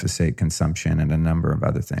glyphosate consumption and a number of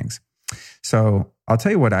other things. So I'll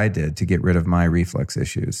tell you what I did to get rid of my reflux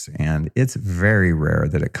issues, and it's very rare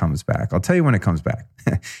that it comes back. I'll tell you when it comes back.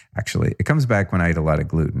 Actually, it comes back when I eat a lot of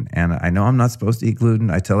gluten, and I know I'm not supposed to eat gluten.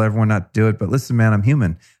 I tell everyone not to do it, but listen, man, I'm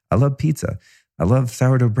human. I love pizza. I love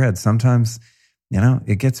sourdough bread. Sometimes,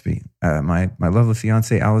 it gets me. My lovely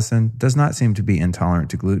fiance, Allison, does not seem to be intolerant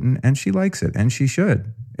to gluten, and she likes it, and she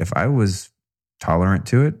should. If I was tolerant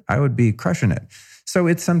to it, I would be crushing it. So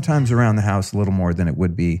it's sometimes around the house a little more than it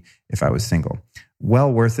would be if I was single. Well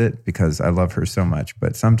worth it because I love her so much.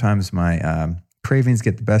 But sometimes my cravings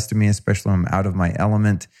get the best of me, especially when I'm out of my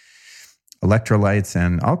element, electrolytes,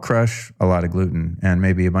 and I'll crush a lot of gluten and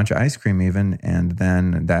maybe a bunch of ice cream even. And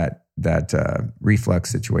then that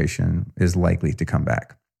reflux situation is likely to come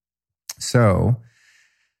back. So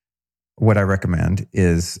what I recommend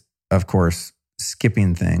is, of course,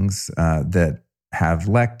 skipping things that have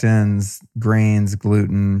lectins, grains,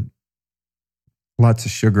 gluten, lots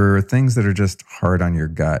of sugar, things that are just hard on your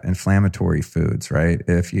gut, inflammatory foods, right?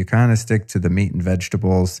 If you kind of stick to the meat and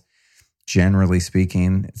vegetables, generally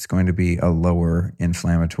speaking, it's going to be a lower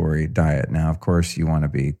inflammatory diet. Now, of course, you want to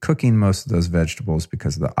be cooking most of those vegetables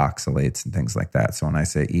because of the oxalates and things like that. So when I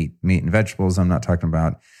say eat meat and vegetables, I'm not talking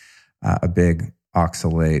about a big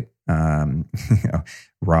oxalate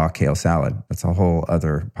raw kale salad. That's a whole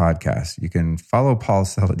other podcast. You can follow Paul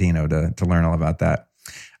Saladino to learn all about that.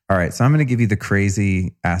 All right, so I'm going to give you the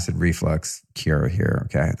crazy acid reflux cure here,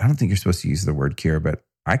 okay? I don't think you're supposed to use the word cure, but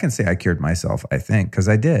I can say I cured myself, I think, because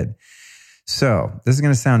I did. So this is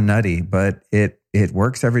going to sound nutty, but it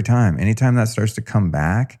works every time. Anytime that starts to come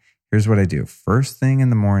back, here's what I do. First thing in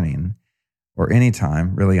the morning, or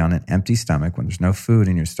anytime really on an empty stomach, when there's no food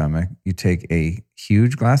in your stomach, you take a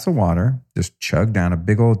huge glass of water, just chug down a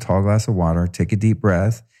big old tall glass of water, take a deep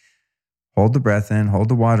breath, hold the breath in, hold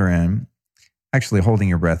the water in. Actually, holding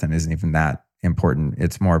your breath in isn't even that important.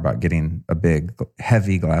 It's more about getting a big,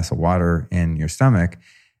 heavy glass of water in your stomach.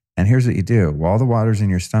 And here's what you do. While the water's in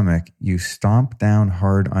your stomach, you stomp down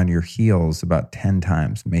hard on your heels about 10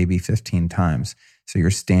 times, maybe 15 times. So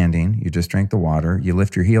you're standing, you just drink the water, you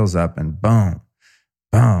lift your heels up and boom,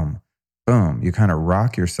 boom, boom. You kind of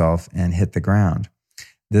rock yourself and hit the ground.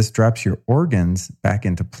 This drops your organs back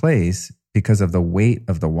into place because of the weight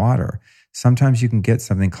of the water. Sometimes you can get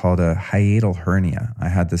something called a hiatal hernia. I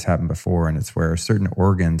had this happen before, and it's where certain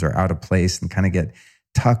organs are out of place and kind of get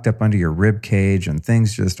tucked up under your rib cage and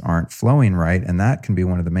things just aren't flowing right. And that can be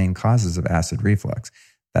one of the main causes of acid reflux.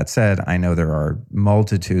 That said, I know there are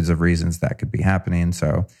multitudes of reasons that could be happening.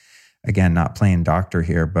 So again, not playing doctor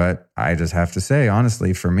here, but I just have to say,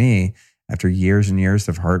 honestly, for me, after years and years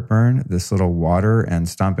of heartburn, this little water and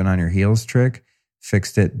stomping on your heels trick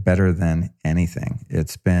fixed it better than anything.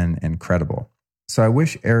 It's been incredible. So I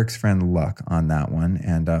wish Eric's friend luck on that one.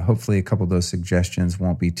 And hopefully a couple of those suggestions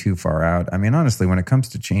won't be too far out. I mean, honestly, when it comes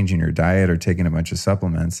to changing your diet or taking a bunch of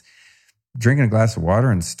supplements, drinking a glass of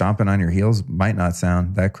water and stomping on your heels might not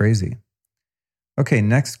sound that crazy. Okay,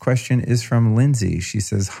 next question is from Lindsay. She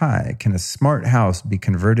says, hi, can a smart house be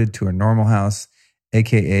converted to a normal house,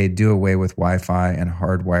 aka do away with Wi-Fi and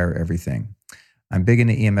hardwire everything? I'm big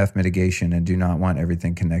into EMF mitigation and do not want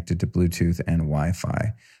everything connected to Bluetooth and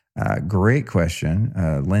Wi-Fi. Great question.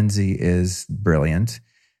 Lindsay is brilliant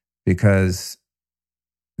because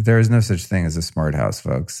there is no such thing as a smart house,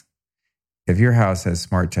 folks. If your house has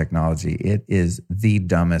smart technology, it is the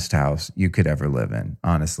dumbest house you could ever live in,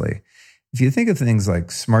 honestly. If you think of things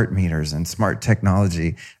like smart meters and smart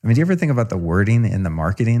technology, I mean, do you ever think about the wording in the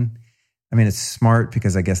marketing? I mean, it's smart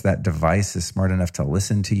because I guess that device is smart enough to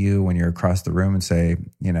listen to you when you're across the room and say,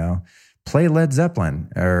 you know, play Led Zeppelin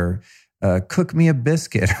or cook me a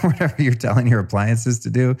biscuit or whatever you're telling your appliances to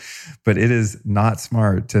do. But it is not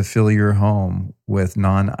smart to fill your home with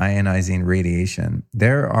non-ionizing radiation.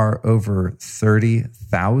 There are over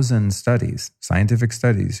 30,000 studies, scientific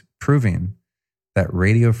studies, proving that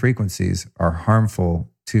radio frequencies are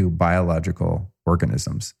harmful to biological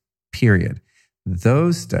organisms, period.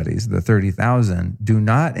 Those studies, the 30,000, do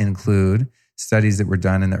not include studies that were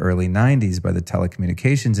done in the early 90s by the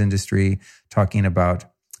telecommunications industry talking about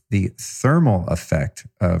the thermal effect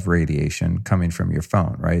of radiation coming from your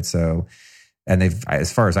phone, right? So, and they've,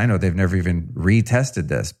 as far as I know, they've never even retested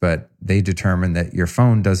this, but they determined that your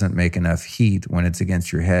phone doesn't make enough heat when it's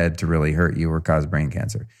against your head to really hurt you or cause brain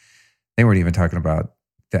cancer. They weren't even talking about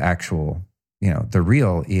the actual, the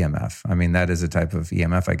real EMF. I mean, that is a type of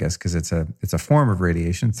EMF, I guess, because it's a form of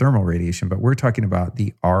radiation, thermal radiation, but we're talking about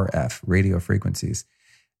the RF, radio frequencies.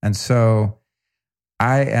 And so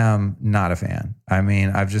I am not a fan. I mean,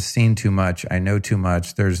 I've just seen too much. I know too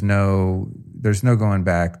much. There's no going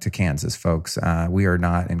back to Kansas, folks. We are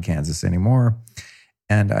not in Kansas anymore.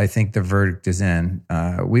 And I think the verdict is in.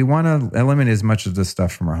 We want to eliminate as much of this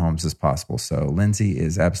stuff from our homes as possible. So Lindsay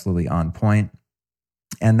is absolutely on point.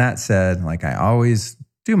 And that said, like I always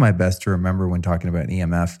do my best to remember when talking about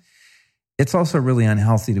EMF, it's also really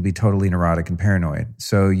unhealthy to be totally neurotic and paranoid.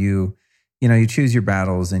 So you choose your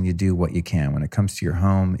battles and you do what you can. When it comes to your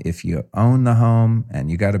home, if you own the home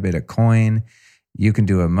and you got a bit of coin, you can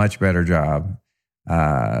do a much better job,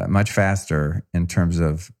 much faster in terms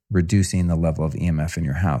of reducing the level of EMF in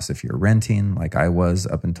your house. If you're renting, like I was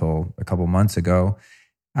up until a couple months ago,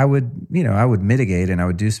 I would mitigate and I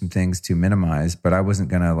would do some things to minimize, but I wasn't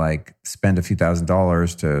going to spend a few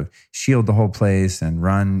 $1,000s to shield the whole place and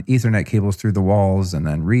run Ethernet cables through the walls and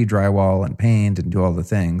then re-drywall and paint and do all the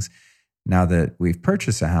things. Now that we've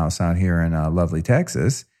purchased a house out here in lovely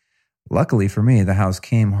Texas, luckily for me, the house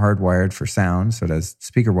came hardwired for sound. So it has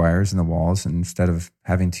speaker wires in the walls instead of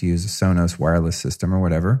having to use a Sonos wireless system or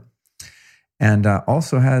whatever. And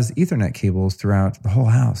also has Ethernet cables throughout the whole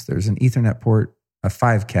house. There's an Ethernet port, a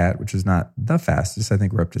 5-cat, which is not the fastest. I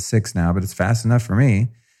think we're up to 6 now, but it's fast enough for me.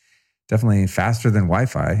 Definitely faster than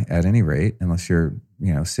Wi-Fi at any rate, unless you're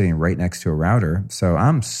sitting right next to a router. So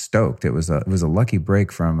I'm stoked. It was a lucky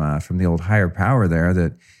break from the old higher power there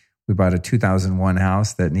that we bought a 2001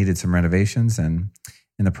 house that needed some renovations, and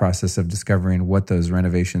in the process of discovering what those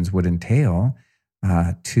renovations would entail,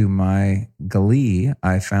 to my glee,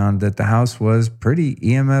 I found that the house was pretty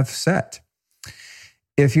EMF set.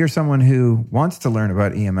 If you're someone who wants to learn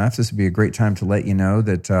about EMF, this would be a great time to let you know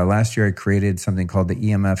that last year I created something called the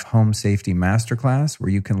EMF Home Safety Masterclass,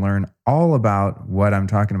 where you can learn all about what I'm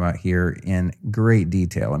talking about here in great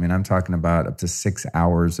detail. I mean, I'm talking about up to 6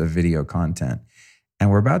 hours of video content.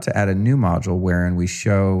 And we're about to add a new module wherein we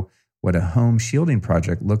show what a home shielding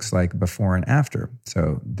project looks like before and after.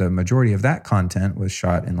 So the majority of that content was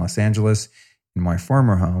shot in Los Angeles, in my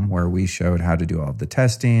former home, where we showed how to do all of the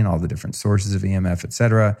testing, all the different sources of EMF, et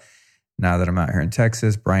cetera. Now that I'm out here in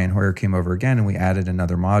Texas, Brian Hoyer came over again and we added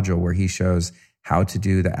another module where he shows how to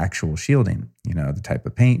do the actual shielding, the type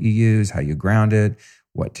of paint you use, how you ground it,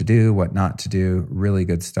 what to do, what not to do, really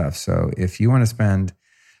good stuff. So if you want to spend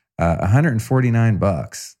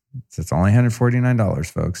 $149, so it's only $149,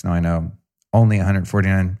 folks. Now I know only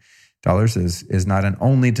 $149 is not an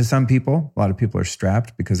only to some people. A lot of people are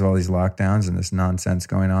strapped because of all these lockdowns and this nonsense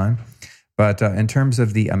going on. But in terms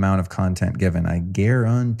of the amount of content given, I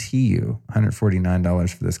guarantee you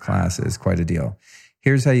 $149 for this class is quite a deal.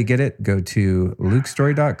 Here's how you get it. Go to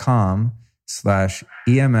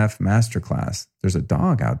lukestory.com/EMF Masterclass. There's a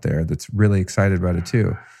dog out there that's really excited about it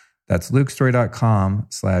too. That's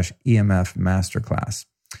lukestory.com/EMF Masterclass.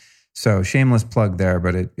 So shameless plug there,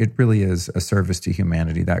 but it really is a service to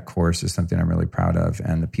humanity. That course is something I'm really proud of,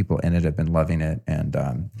 and the people in it have been loving it. And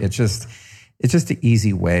it's just an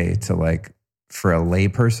easy way to for a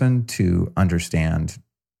layperson to understand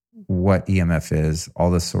what EMF is, all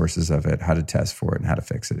the sources of it, how to test for it, and how to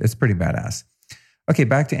fix it. It's pretty badass. Okay,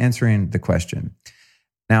 back to answering the question.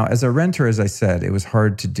 Now, as a renter, as I said, it was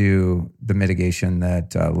hard to do the mitigation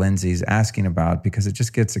that Lindsay's asking about because it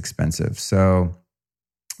just gets expensive. So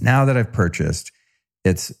now that I've purchased,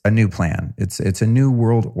 it's a new plan. It's a new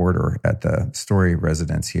world order at the Story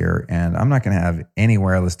residence here, and I'm not going to have any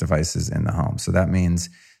wireless devices in the home. So that means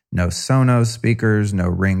no Sonos speakers, no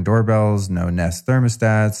Ring doorbells, no Nest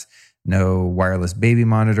thermostats, no wireless baby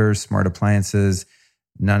monitors, smart appliances,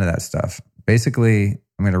 none of that stuff. Basically,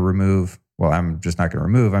 I'm going to remove, I'm just not going to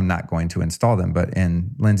remove, I'm not going to install them. But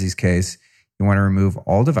in Lindsay's case, you want to remove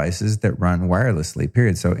all devices that run wirelessly,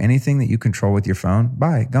 period. So anything that you control with your phone,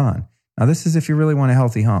 gone. Now, this is if you really want a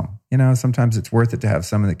healthy home. Sometimes it's worth it to have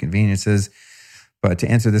some of the conveniences. But to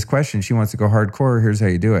answer this question, she wants to go hardcore. Here's how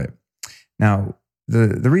you do it. Now,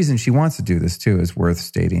 the reason she wants to do this too is worth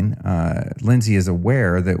stating. Lindsay is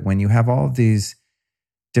aware that when you have all of these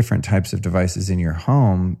different types of devices in your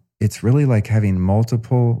home, it's really like having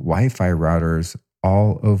multiple Wi-Fi routers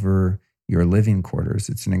all over your living quarters.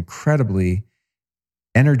 It's an incredibly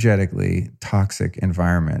energetically toxic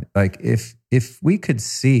environment. Like if we could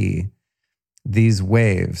see these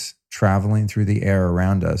waves traveling through the air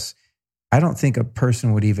around us, I don't think a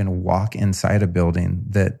person would even walk inside a building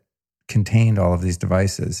that contained all of these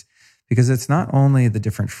devices, because it's not only the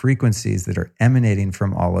different frequencies that are emanating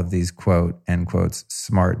from all of these quote, end quotes,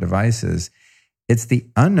 smart devices, it's the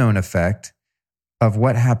unknown effect of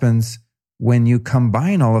what happens when you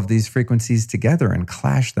combine all of these frequencies together and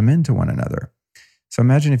clash them into one another. So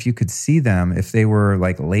imagine if you could see them, if they were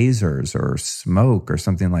like lasers or smoke or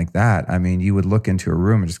something like that. I mean, you would look into a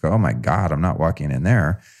room and just go, oh my God, I'm not walking in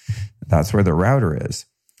there. That's where the router is.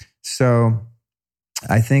 So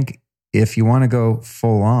I think if you want to go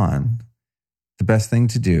full on, the best thing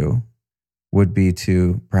to do would be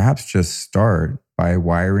to perhaps just start by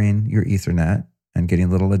wiring your Ethernet and getting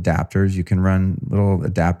little adapters. You can run little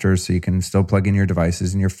adapters so you can still plug in your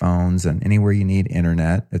devices and your phones and anywhere you need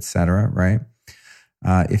internet, etc., right?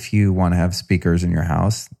 If you want to have speakers in your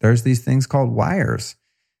house, there's these things called wires.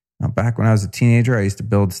 Now, back when I was a teenager, I used to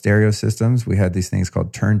build stereo systems. We had these things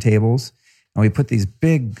called turntables, and we put these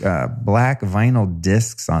big black vinyl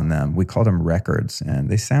discs on them. We called them records, and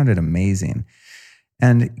they sounded amazing.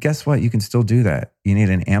 And guess what? You can still do that. You need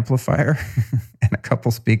an amplifier and a couple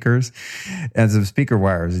speakers and some speaker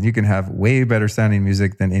wires, and you can have way better sounding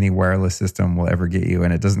music than any wireless system will ever get you,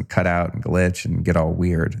 and it doesn't cut out and glitch and get all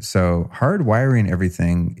weird. So hardwiring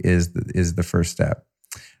everything is the first step.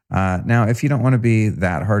 Now, if you don't want to be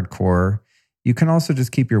that hardcore, you can also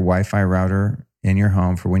just keep your Wi-Fi router in your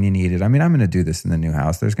home for when you need it. I mean, I'm going to do this in the new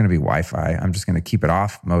house. There's going to be Wi-Fi. I'm just going to keep it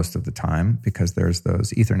off most of the time because there's those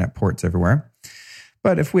Ethernet ports everywhere.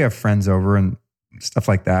 But if we have friends over and stuff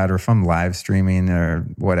like that, or if I'm live streaming or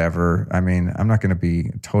whatever, I mean, I'm not going to be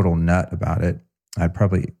a total nut about it. I'd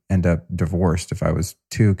probably end up divorced if I was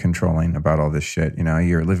too controlling about all this shit. You know,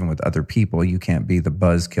 you're living with other people. You can't be the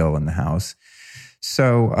buzzkill in the house.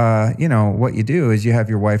 So, what you do is you have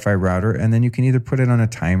your Wi-Fi router, and then you can either put it on a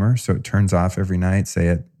timer so it turns off every night, say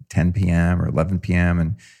at 10 p.m. or 11 p.m.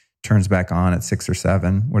 and turns back on at 6 or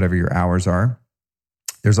 7, whatever your hours are.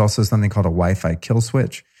 There's also something called a Wi-Fi kill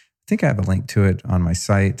switch. I think I have a link to it on my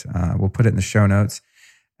site. We'll put it in the show notes.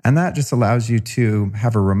 And that just allows you to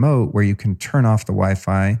have a remote where you can turn off the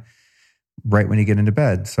Wi-Fi right when you get into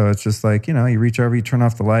bed. So it's just like, you reach over, you turn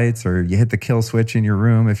off the lights, or you hit the kill switch in your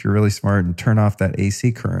room if you're really smart and turn off that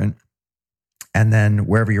AC current. And then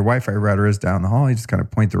wherever your Wi-Fi router is down the hall, you just kind of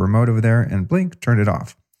point the remote over there and blink, turn it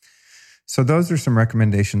off. So those are some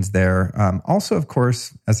recommendations there. Also, of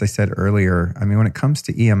course, as I said earlier, when it comes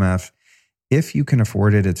to EMF, if you can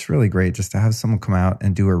afford it, it's really great just to have someone come out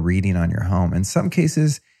and do a reading on your home. In some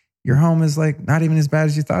cases, your home is like not even as bad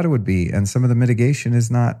as you thought it would be. And some of the mitigation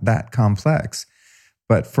is not that complex.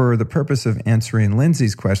 But for the purpose of answering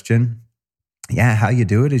Lindsay's question, how you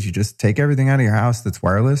do it is you just take everything out of your house that's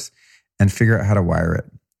wireless and figure out how to wire it.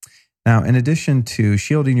 Now, in addition to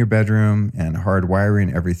shielding your bedroom and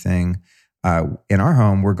hardwiring everything, in our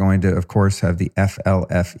home, we're going to, of course, have the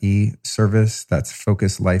FLFE service. That's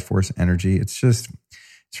Focus Life Force Energy. It's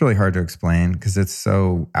really hard to explain because it's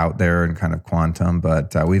so out there and kind of quantum,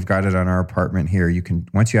 but we've got it on our apartment here. You can,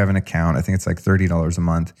 once you have an account, I think it's like $30 a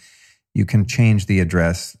month, you can change the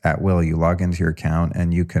address at will. You log into your account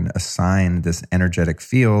and you can assign this energetic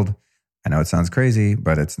field. I know it sounds crazy,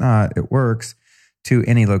 but it's not. It works to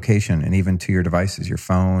any location and even to your devices, your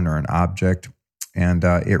phone or an object. And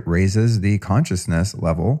it raises the consciousness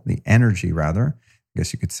level, the energy rather, I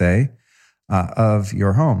guess you could say, of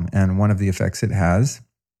your home. And one of the effects it has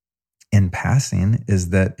in passing is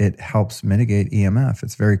that it helps mitigate EMF.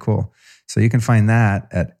 It's very cool. So you can find that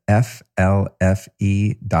at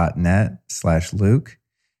flfe.net/Luke.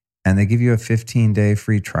 And they give you a 15-day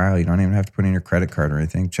free trial. You don't even have to put in your credit card or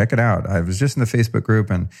anything. Check it out. I was just in the Facebook group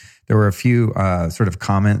and there were a few sort of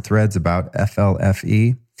comment threads about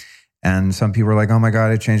FLFE. And some people are like, oh my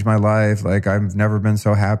God, it changed my life. Like, I've never been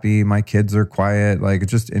so happy. My kids are quiet. Like,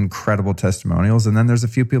 just incredible testimonials. And then there's a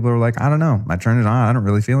few people who are like, I don't know. I turned it on. I don't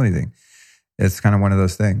really feel anything. It's kind of one of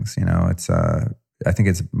those things, it's, I think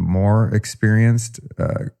it's more experienced,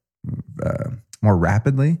 more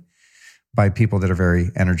rapidly by people that are very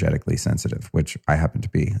energetically sensitive, which I happen to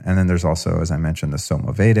be. And then there's also, as I mentioned, the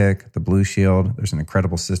Somavedic, the Blue Shield. There's an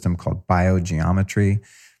incredible system called Biogeometry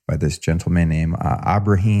by this gentleman named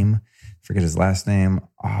Abraham. Forget his last name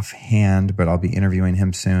offhand, but I'll be interviewing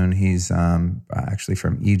him soon. He's actually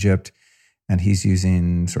from Egypt, and he's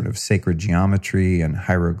using sort of sacred geometry and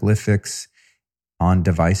hieroglyphics on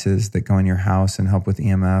devices that go in your house and help with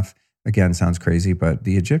EMF. Again, sounds crazy, but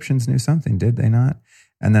the Egyptians knew something, did they not?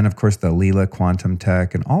 And then, of course, the Leela quantum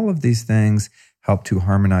tech and all of these things help to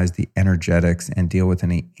harmonize the energetics and deal with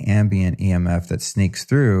any ambient EMF that sneaks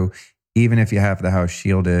through, even if you have the house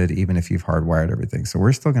shielded, even if you've hardwired everything. So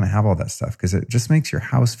we're still going to have all that stuff because it just makes your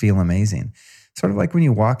house feel amazing. Sort of like when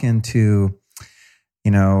you walk into,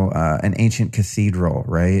 an ancient cathedral,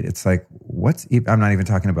 right? It's like, I'm not even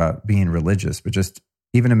talking about being religious, but just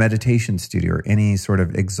even a meditation studio or any sort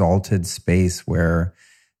of exalted space where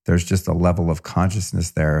there's just a level of consciousness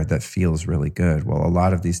there that feels really good. Well, a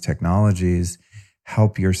lot of these technologies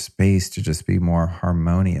help your space to just be more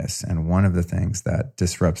harmonious. And one of the things that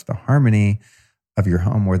disrupts the harmony of your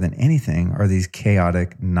home more than anything are these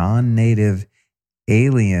chaotic, non-native,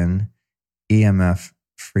 alien EMF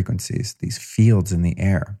frequencies, these fields in the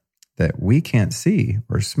air that we can't see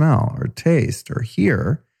or smell or taste or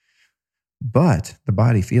hear, but the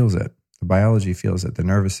body feels it. The biology feels it. The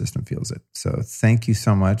nervous system feels it. So thank you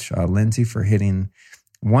so much, Lindsay, for hitting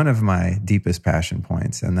one of my deepest passion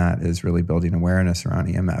points, and that is really building awareness around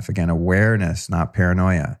EMF. Again, awareness, not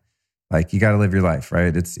paranoia. Like, you got to live your life,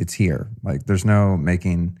 right? It's here. Like, there's no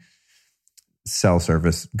making cell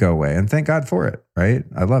service go away, and thank God for it, right?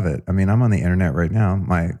 I love it. I'm on the internet right now.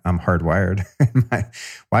 I'm hardwired. My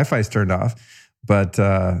Wi-Fi's turned off, but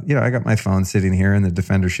I got my phone sitting here in the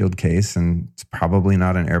Defender Shield case, and it's probably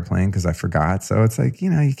not an airplane because I forgot. So it's like,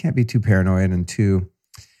 you can't be too paranoid and too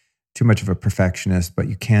much of a perfectionist, but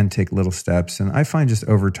you can take little steps. And I find just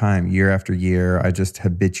over time, year after year, I just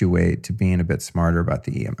habituate to being a bit smarter about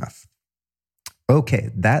the EMF. Okay,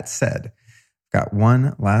 that said, got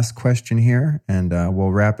one last question here, and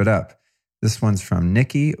we'll wrap it up. This one's from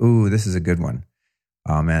Nikki. Ooh, this is a good one.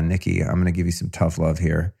 Oh man, Nikki, I'm going to give you some tough love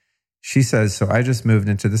here. She says, so I just moved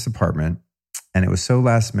into this apartment, and it was so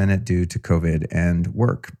last minute due to COVID and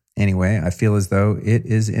work. Anyway, I feel as though it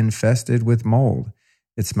is infested with mold.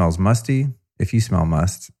 It smells musty. If you smell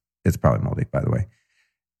must, it's probably moldy, by the way.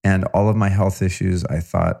 And all of my health issues I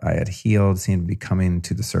thought I had healed seem to be coming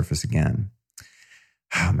to the surface again.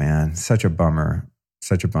 Oh man, such a bummer.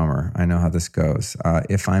 Such a bummer. I know how this goes.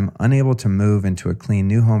 If I'm unable to move into a clean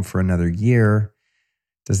new home for another year,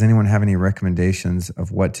 does anyone have any recommendations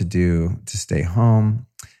of what to do to stay home?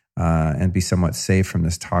 and be somewhat safe from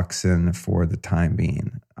this toxin for the time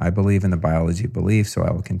being. I believe in the biology of belief, so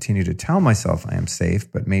I will continue to tell myself I am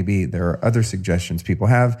safe, but maybe there are other suggestions people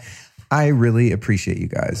have. I really appreciate you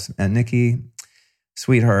guys. And Nikki,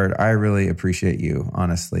 sweetheart, I really appreciate you,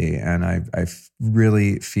 honestly. And I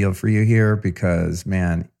really feel for you here because,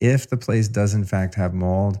 man, if the place does in fact have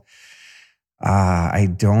mold, I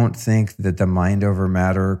don't think that the mind over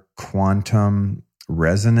matter quantum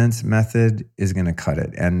resonance method is going to cut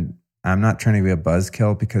it. And I'm not trying to be a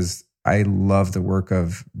buzzkill because I love the work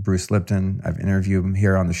of Bruce Lipton. I've interviewed him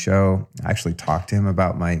here on the show. I actually talked to him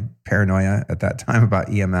about my paranoia at that time about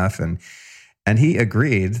EMF. And he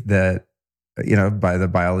agreed that, by the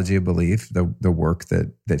biology of belief, the work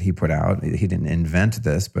that he put out, he didn't invent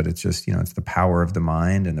this, but it's just, it's the power of the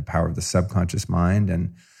mind and the power of the subconscious mind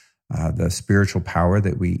and the spiritual power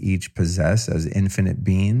that we each possess as infinite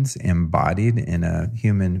beings embodied in a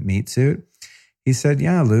human meat suit. He said,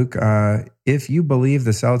 yeah, Luke, if you believe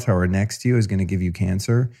the cell tower next to you is going to give you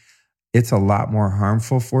cancer, it's a lot more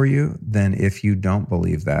harmful for you than if you don't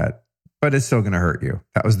believe that, but it's still going to hurt you.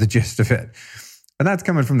 That was the gist of it. And that's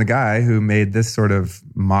coming from the guy who made this sort of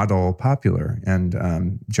model popular. And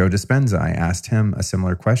Joe Dispenza, I asked him a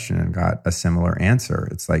similar question and got a similar answer.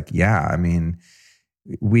 It's like, yeah, I mean,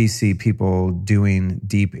 we see people doing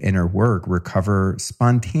deep inner work recover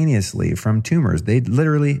spontaneously from tumors. They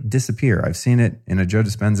literally disappear. I've seen it in a Joe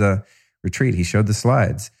Dispenza retreat. He showed the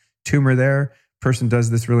slides. Tumor there, person does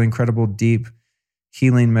this really incredible deep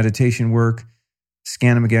healing meditation work,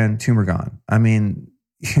 scan them again, tumor gone. I mean,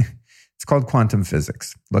 it's called quantum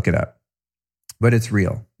physics. Look it up. But it's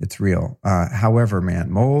real. It's real. However, man,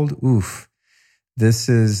 mold, oof, this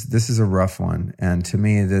is a rough one. And to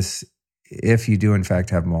me, if you do in fact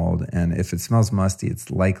have mold, and if it smells musty, it's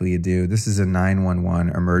likely you do. This is a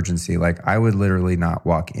 911 emergency. Like, I would literally not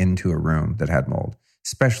walk into a room that had mold,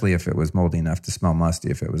 especially if it was moldy enough to smell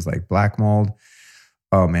musty. If it was like black mold,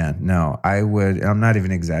 oh man, no, I would. I'm not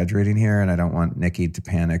even exaggerating here, and I don't want Nikki to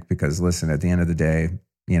panic because, listen, at the end of the day,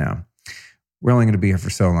 we're only going to be here for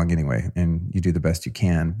so long anyway, and you do the best you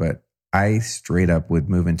can. But I straight up would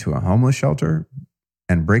move into a homeless shelter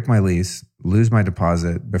and break my lease, lose my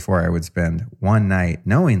deposit before I would spend one night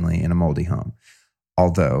knowingly in a moldy home.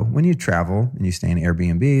 Although when you travel and you stay in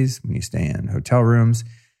Airbnbs, when you stay in hotel rooms,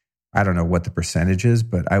 I don't know what the percentage is,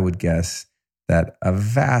 but I would guess that a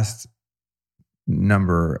vast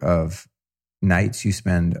number of nights you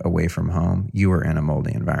spend away from home, you are in a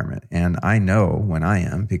moldy environment. And I know when I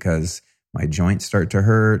am, because my joints start to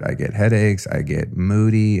hurt, I get headaches, I get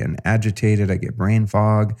moody and agitated, I get brain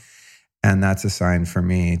fog. And that's a sign for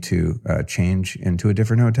me to change into a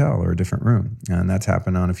different hotel or a different room. And that's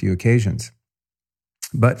happened on a few occasions.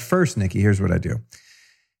 But first, Nikki, here's what I do.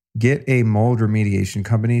 Get a mold remediation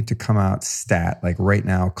company to come out stat, like right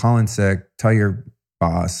now, call in sick, tell your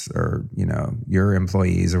boss or, your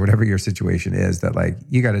employees or whatever your situation is that like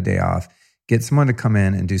you got a day off, get someone to come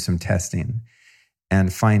in and do some testing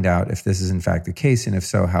and find out if this is in fact the case. And if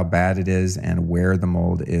so, how bad it is and where the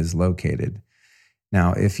mold is located.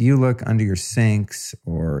 Now, if you look under your sinks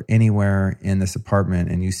or anywhere in this apartment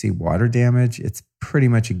and you see water damage, it's pretty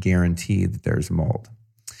much a guarantee that there's mold.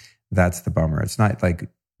 That's the bummer. It's not like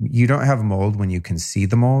you don't have mold when you can see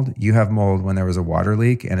the mold. You have mold when there was a water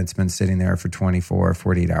leak and it's been sitting there for 24,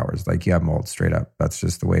 48 hours. Like you have mold straight up. That's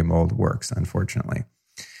just the way mold works, unfortunately.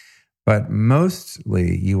 But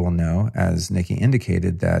mostly you will know, as Nikki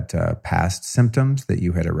indicated, that past symptoms that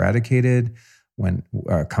you had eradicated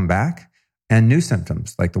come back. And new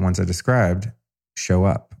symptoms, like the ones I described, show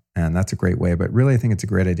up. And that's a great way. But really, I think it's a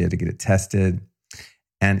great idea to get it tested.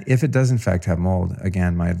 And if it does, in fact, have mold,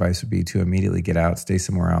 again, my advice would be to immediately get out, stay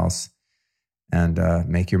somewhere else, and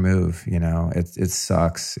make your move. It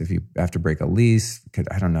sucks if you have to break a lease. It could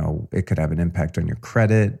have an impact on your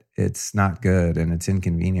credit. It's not good and it's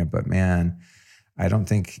inconvenient. But man, I don't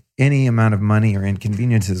think any amount of money or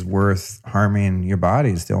inconvenience is worth harming your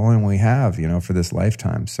body. It's the only one we have, for this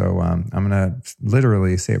lifetime. So I'm going to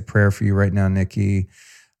literally say a prayer for you right now, Nikki.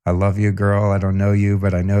 I love you, girl. I don't know you,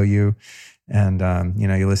 but I know you. And,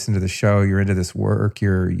 you listen to the show, you're into this work,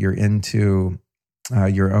 you're into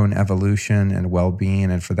your own evolution and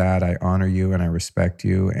well-being. And for that, I honor you and I respect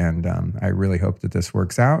you. And I really hope that this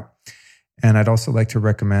works out. And I'd also like to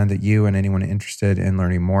recommend that you and anyone interested in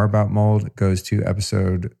learning more about mold goes to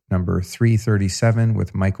episode number 337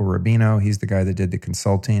 with Michael Rubino. He's the guy that did the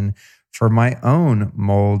consulting for my own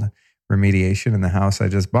mold remediation in the house I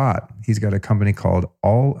just bought. He's got a company called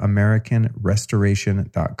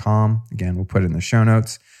allamericanrestoration.com. Again, we'll put it in the show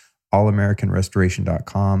notes,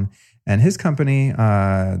 allamericanrestoration.com. And his company,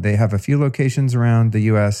 they have a few locations around the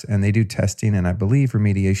U.S. and they do testing and I believe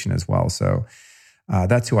remediation as well. So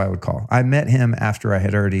that's who I would call. I met him after I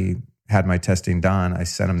had already had my testing done. I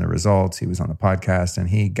sent him the results. He was on the podcast and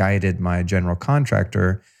he guided my general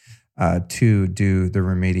contractor to do the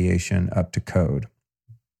remediation up to code,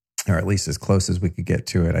 or at least as close as we could get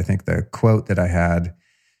to it. I think the quote that I had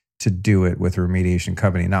to do it with a remediation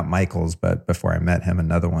company, not Michael's, but before I met him,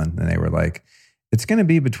 another one, and they were like, it's going to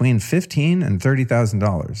be between $15,000 and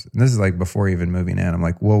 $30,000. And this is like before even moving in. I'm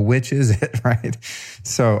like, well, which is it, right?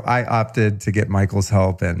 So I opted to get Michael's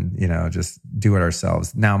help and, just do it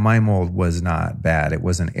ourselves. Now, my mold was not bad. It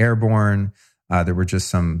wasn't airborne. There were just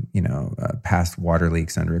some, past water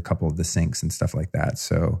leaks under a couple of the sinks and stuff like that.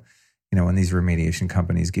 So, when these remediation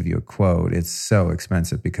companies give you a quote, it's so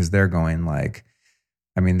expensive because they're going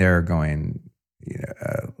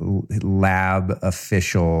lab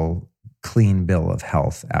official clean bill of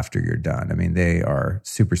health after you're done. I mean, they are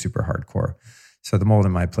super, super hardcore. So the mold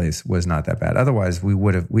in my place was not that bad. Otherwise, we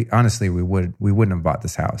wouldn't have bought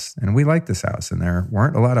this house. And we like this house. And there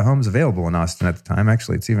weren't a lot of homes available in Austin at the time.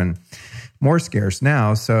 Actually, it's even more scarce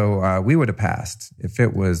now. So we would have passed if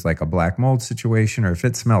it was like a black mold situation, or if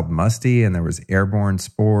it smelled musty and there was airborne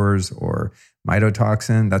spores or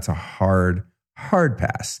mycotoxin. That's a hard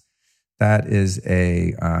pass. That is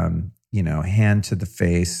a, hand to the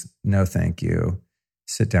face. No, thank you.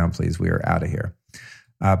 Sit down, please. We are out of here.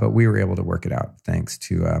 But we were able to work it out thanks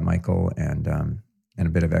to Michael and a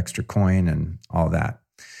bit of extra coin and all that.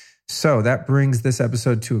 So that brings this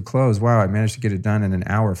episode to a close. Wow, I managed to get it done in an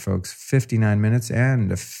hour, folks. 59 minutes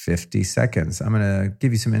and 50 seconds. I'm going to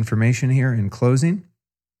give you some information here in closing.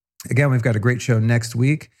 Again, we've got a great show next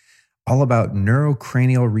week, all about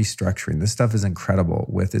neurocranial restructuring. This stuff is incredible.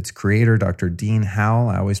 With its creator, Dr. Dean Howell.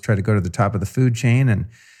 I always try to go to the top of the food chain and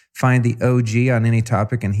find the OG on any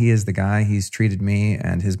topic, and he is the guy. He's treated me,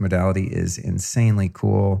 and his modality is insanely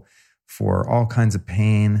cool for all kinds of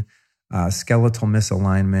pain, skeletal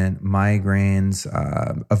misalignment, migraines,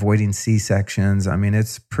 avoiding C-sections. I mean,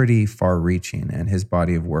 it's pretty far-reaching, and his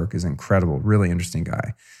body of work is incredible. Really interesting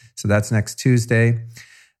guy. So that's next Tuesday.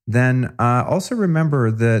 Then also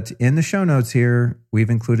remember that in the show notes here, we've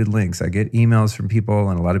included links. I get emails from people,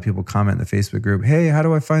 and a lot of people comment in the Facebook group, hey, how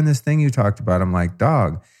do I find this thing you talked about? I'm like,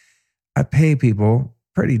 dog, I pay people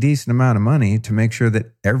pretty decent amount of money to make sure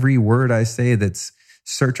that every word I say that's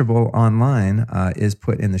searchable online is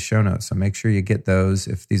put in the show notes. So make sure you get those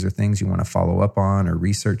if these are things you want to follow up on or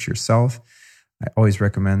research yourself. I always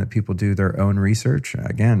recommend that people do their own research.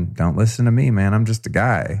 Again, don't listen to me, man. I'm just a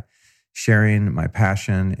guy sharing my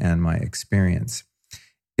passion and my experience.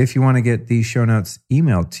 If you want to get these show notes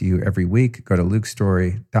emailed to you every week, go to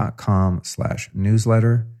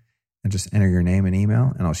lukestory.com/newsletter and just enter your name and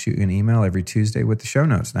email, and I'll shoot you an email every Tuesday with the show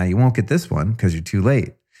notes. Now, you won't get this one because you're too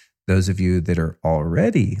late. Those of you that are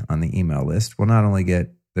already on the email list will not only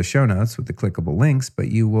get the show notes with the clickable links,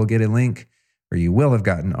 but you will get a link, or you will have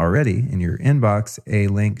gotten already in your inbox, a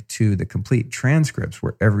link to the complete transcripts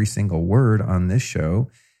where every single word on this show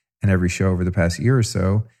and every show over the past year or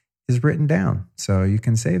so is written down. So you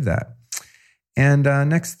can save that. And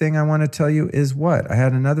next thing I want to tell you is what? I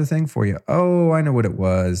had another thing for you. Oh, I know what it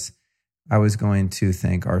was. I was going to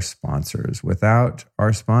thank our sponsors. Without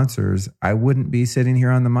our sponsors, I wouldn't be sitting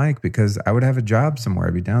here on the mic because I would have a job somewhere.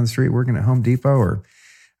 I'd be down the street working at Home Depot, or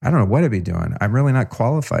I don't know what I'd be doing. I'm really not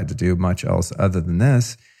qualified to do much else other than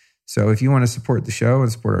this. So if you want to support the show and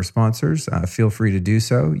support our sponsors, feel free to do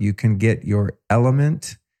so. You can get your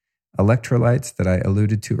Element electrolytes that I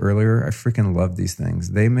alluded to earlier. I freaking love these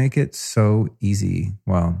things. They make it so easy.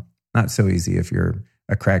 Well, not so easy if you're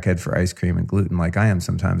a crackhead for ice cream and gluten like I am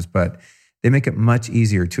sometimes, but they make it much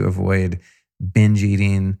easier to avoid binge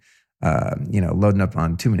eating, loading up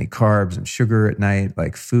on too many carbs and sugar at night.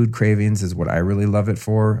 Like food cravings is what I really love it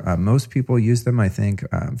for. Most people use them, I think,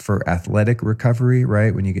 for athletic recovery,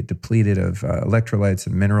 right? When you get depleted of electrolytes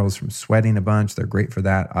and minerals from sweating a bunch, they're great for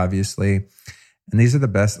that, obviously. And these are the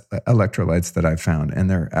best electrolytes that I've found, and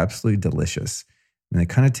they're absolutely delicious. And they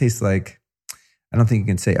kind of taste like, I don't think you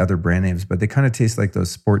can say other brand names, but they kind of taste like those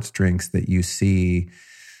sports drinks that you see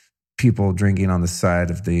people drinking on the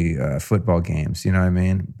side of the football games, you know what I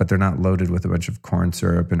mean? But they're not loaded with a bunch of corn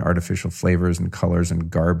syrup and artificial flavors and colors and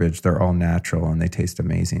garbage. They're all natural and they taste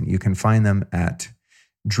amazing. You can find them at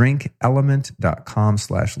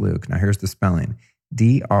drinkelement.com/Luke. Now here's the spelling.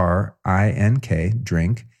 DRINK,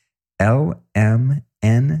 drink,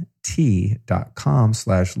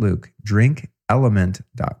 LMNT.com/Luke,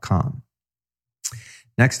 drinkelement.com.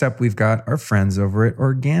 Next up, we've got our friends over at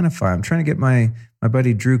Organifi. I'm trying to get my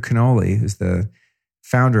buddy Drew Canoli, who's the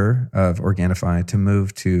founder of Organifi to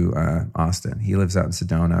move to Austin. He lives out in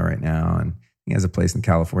Sedona right now, and he has a place in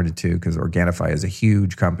California too, because Organifi is a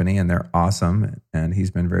huge company and they're awesome. And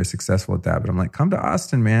he's been very successful at that. But I'm like, come to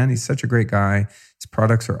Austin, man. He's such a great guy. His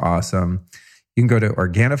products are awesome. You can go to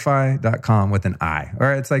Organifi.com with an I.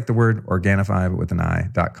 Or it's like the word Organifi, but with an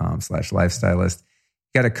I.com/lifestylist.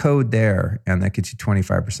 You got a code there, and that gets you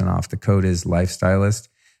 25% off. The code is lifestylist.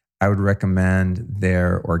 I would recommend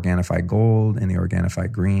their Organifi Gold and the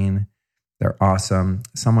Organifi Green. They're awesome.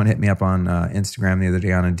 Someone hit me up on Instagram the other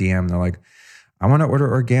day on a DM. They're like, I want to order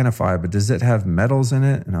Organifi, but does it have metals in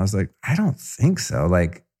it? And I was like, I don't think so.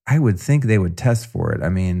 Like, I would think they would test for it. I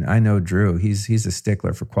mean, I know Drew, he's a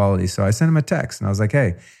stickler for quality. So I sent him a text and I was like,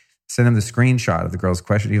 hey, send him the screenshot of the girl's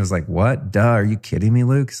question. He was like, what? Duh, are you kidding me,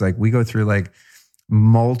 Luke? He's like, we go through like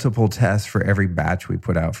multiple tests for every batch we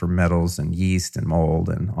put out for metals and yeast and mold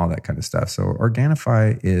and all that kind of stuff. So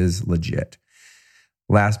Organifi is legit.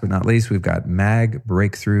 Last but not least, we've got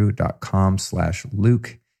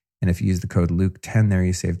magbreakthrough.com/Luke. And if you use the code Luke10 there,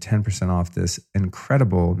 you save 10% off this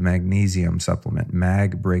incredible magnesium supplement,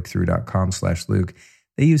 magbreakthrough.com/Luke.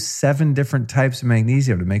 They use 7 different types of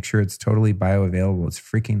magnesium to make sure it's totally bioavailable. It's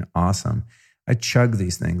freaking awesome. I chug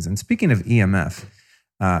these things. And speaking of EMF,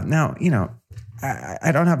 now,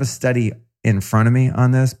 I don't have a study in front of me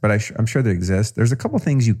on this, but I'm sure they exist. There's a couple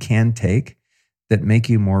things you can take that make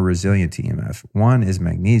you more resilient to EMF. One is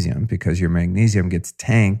magnesium, because your magnesium gets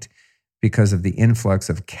tanked because of the influx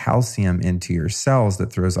of calcium into your cells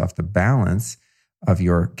that throws off the balance of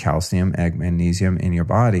your calcium and magnesium in your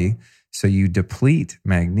body. So you deplete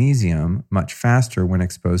magnesium much faster when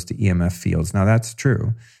exposed to EMF fields. Now that's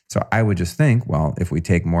true. So I would just think, well, if we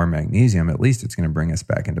take more magnesium, at least it's going to bring us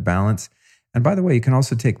back into balance. And by the way, you can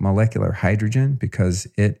also take molecular hydrogen because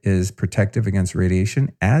it is protective against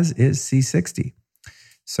radiation, as is C60.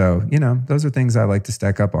 So, those are things I like to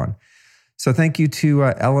stack up on. So thank you to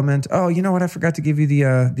Element. Oh, you know what? I forgot to give you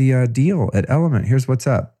the deal at Element. Here's what's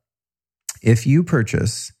up. If you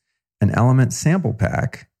purchase an Element sample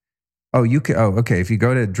pack, okay. If you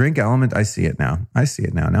go to Drink Element, I see it now.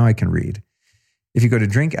 Now I can read. If you go to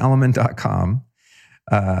drinkelement.com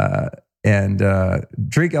and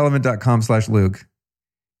drinkelement.com/Luke,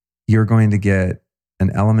 you're going to get an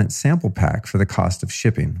Element sample pack for the cost of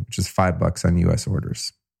shipping, which is $5 on US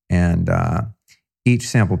orders. And each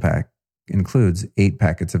sample pack includes 8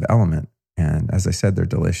 packets of Element. And as I said, they're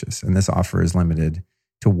delicious. And this offer is limited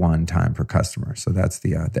to 1 time per customer. So that's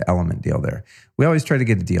the Element deal there. We always try to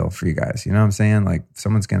get a deal for you guys. You know what I'm saying? Like, if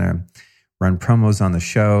someone's going to run promos on the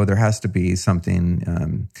show, there has to be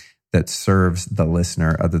something that serves the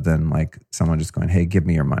listener other than like someone just going, hey, give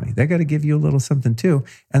me your money. They got to give you a little something too.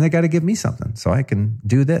 And they got to give me something so I can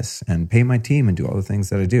do this and pay my team and do all the things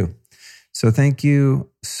that I do. So thank you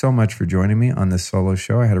so much for joining me on this solo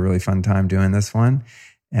show. I had a really fun time doing this one.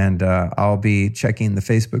 And I'll be checking the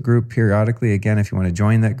Facebook group periodically. Again, if you want to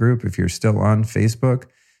join that group, if you're still on Facebook,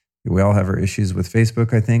 we all have our issues with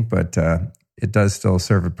Facebook, I think, but it does still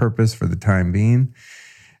serve a purpose for the time being,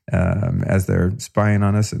 as they're spying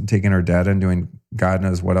on us and taking our data and doing God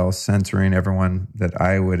knows what else, censoring everyone that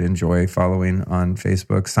I would enjoy following on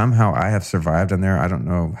Facebook. Somehow I have survived on there. I don't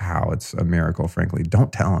know how. It's a miracle, frankly.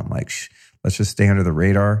 Don't tell them. Like, let's just stay under the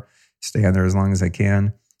radar, stay on there as long as I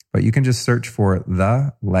can. But you can just search for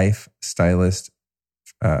The Life Stylist.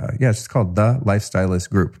 It's just called The Life Stylist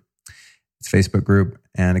Group. It's a Facebook group.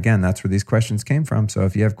 And again, that's where these questions came from. So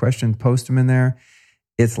if you have questions, post them in there.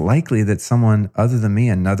 It's likely that someone other than me,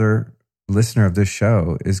 another listener of this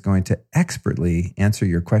show, is going to expertly answer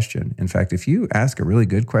your question. In fact, if you ask a really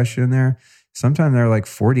good question in there, sometimes there are like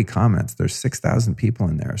 40 comments. There's 6,000 people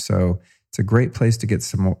in there. So it's a great place to get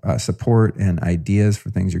some support and ideas for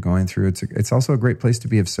things you're going through. It's also a great place to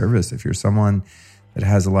be of service if you're someone that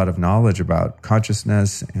has a lot of knowledge about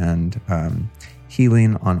consciousness and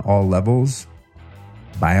healing on all levels,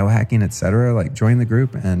 biohacking, etc. Like, join the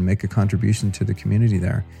group and make a contribution to the community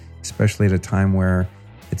there, especially at a time where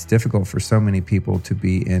it's difficult for so many people to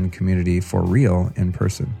be in community for real in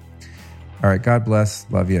person. All right, God bless.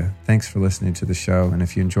 Love you. Thanks for listening to the show. And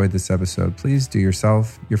if you enjoyed this episode, please do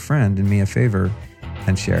yourself, your friend, and me a favor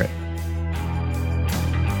and share it.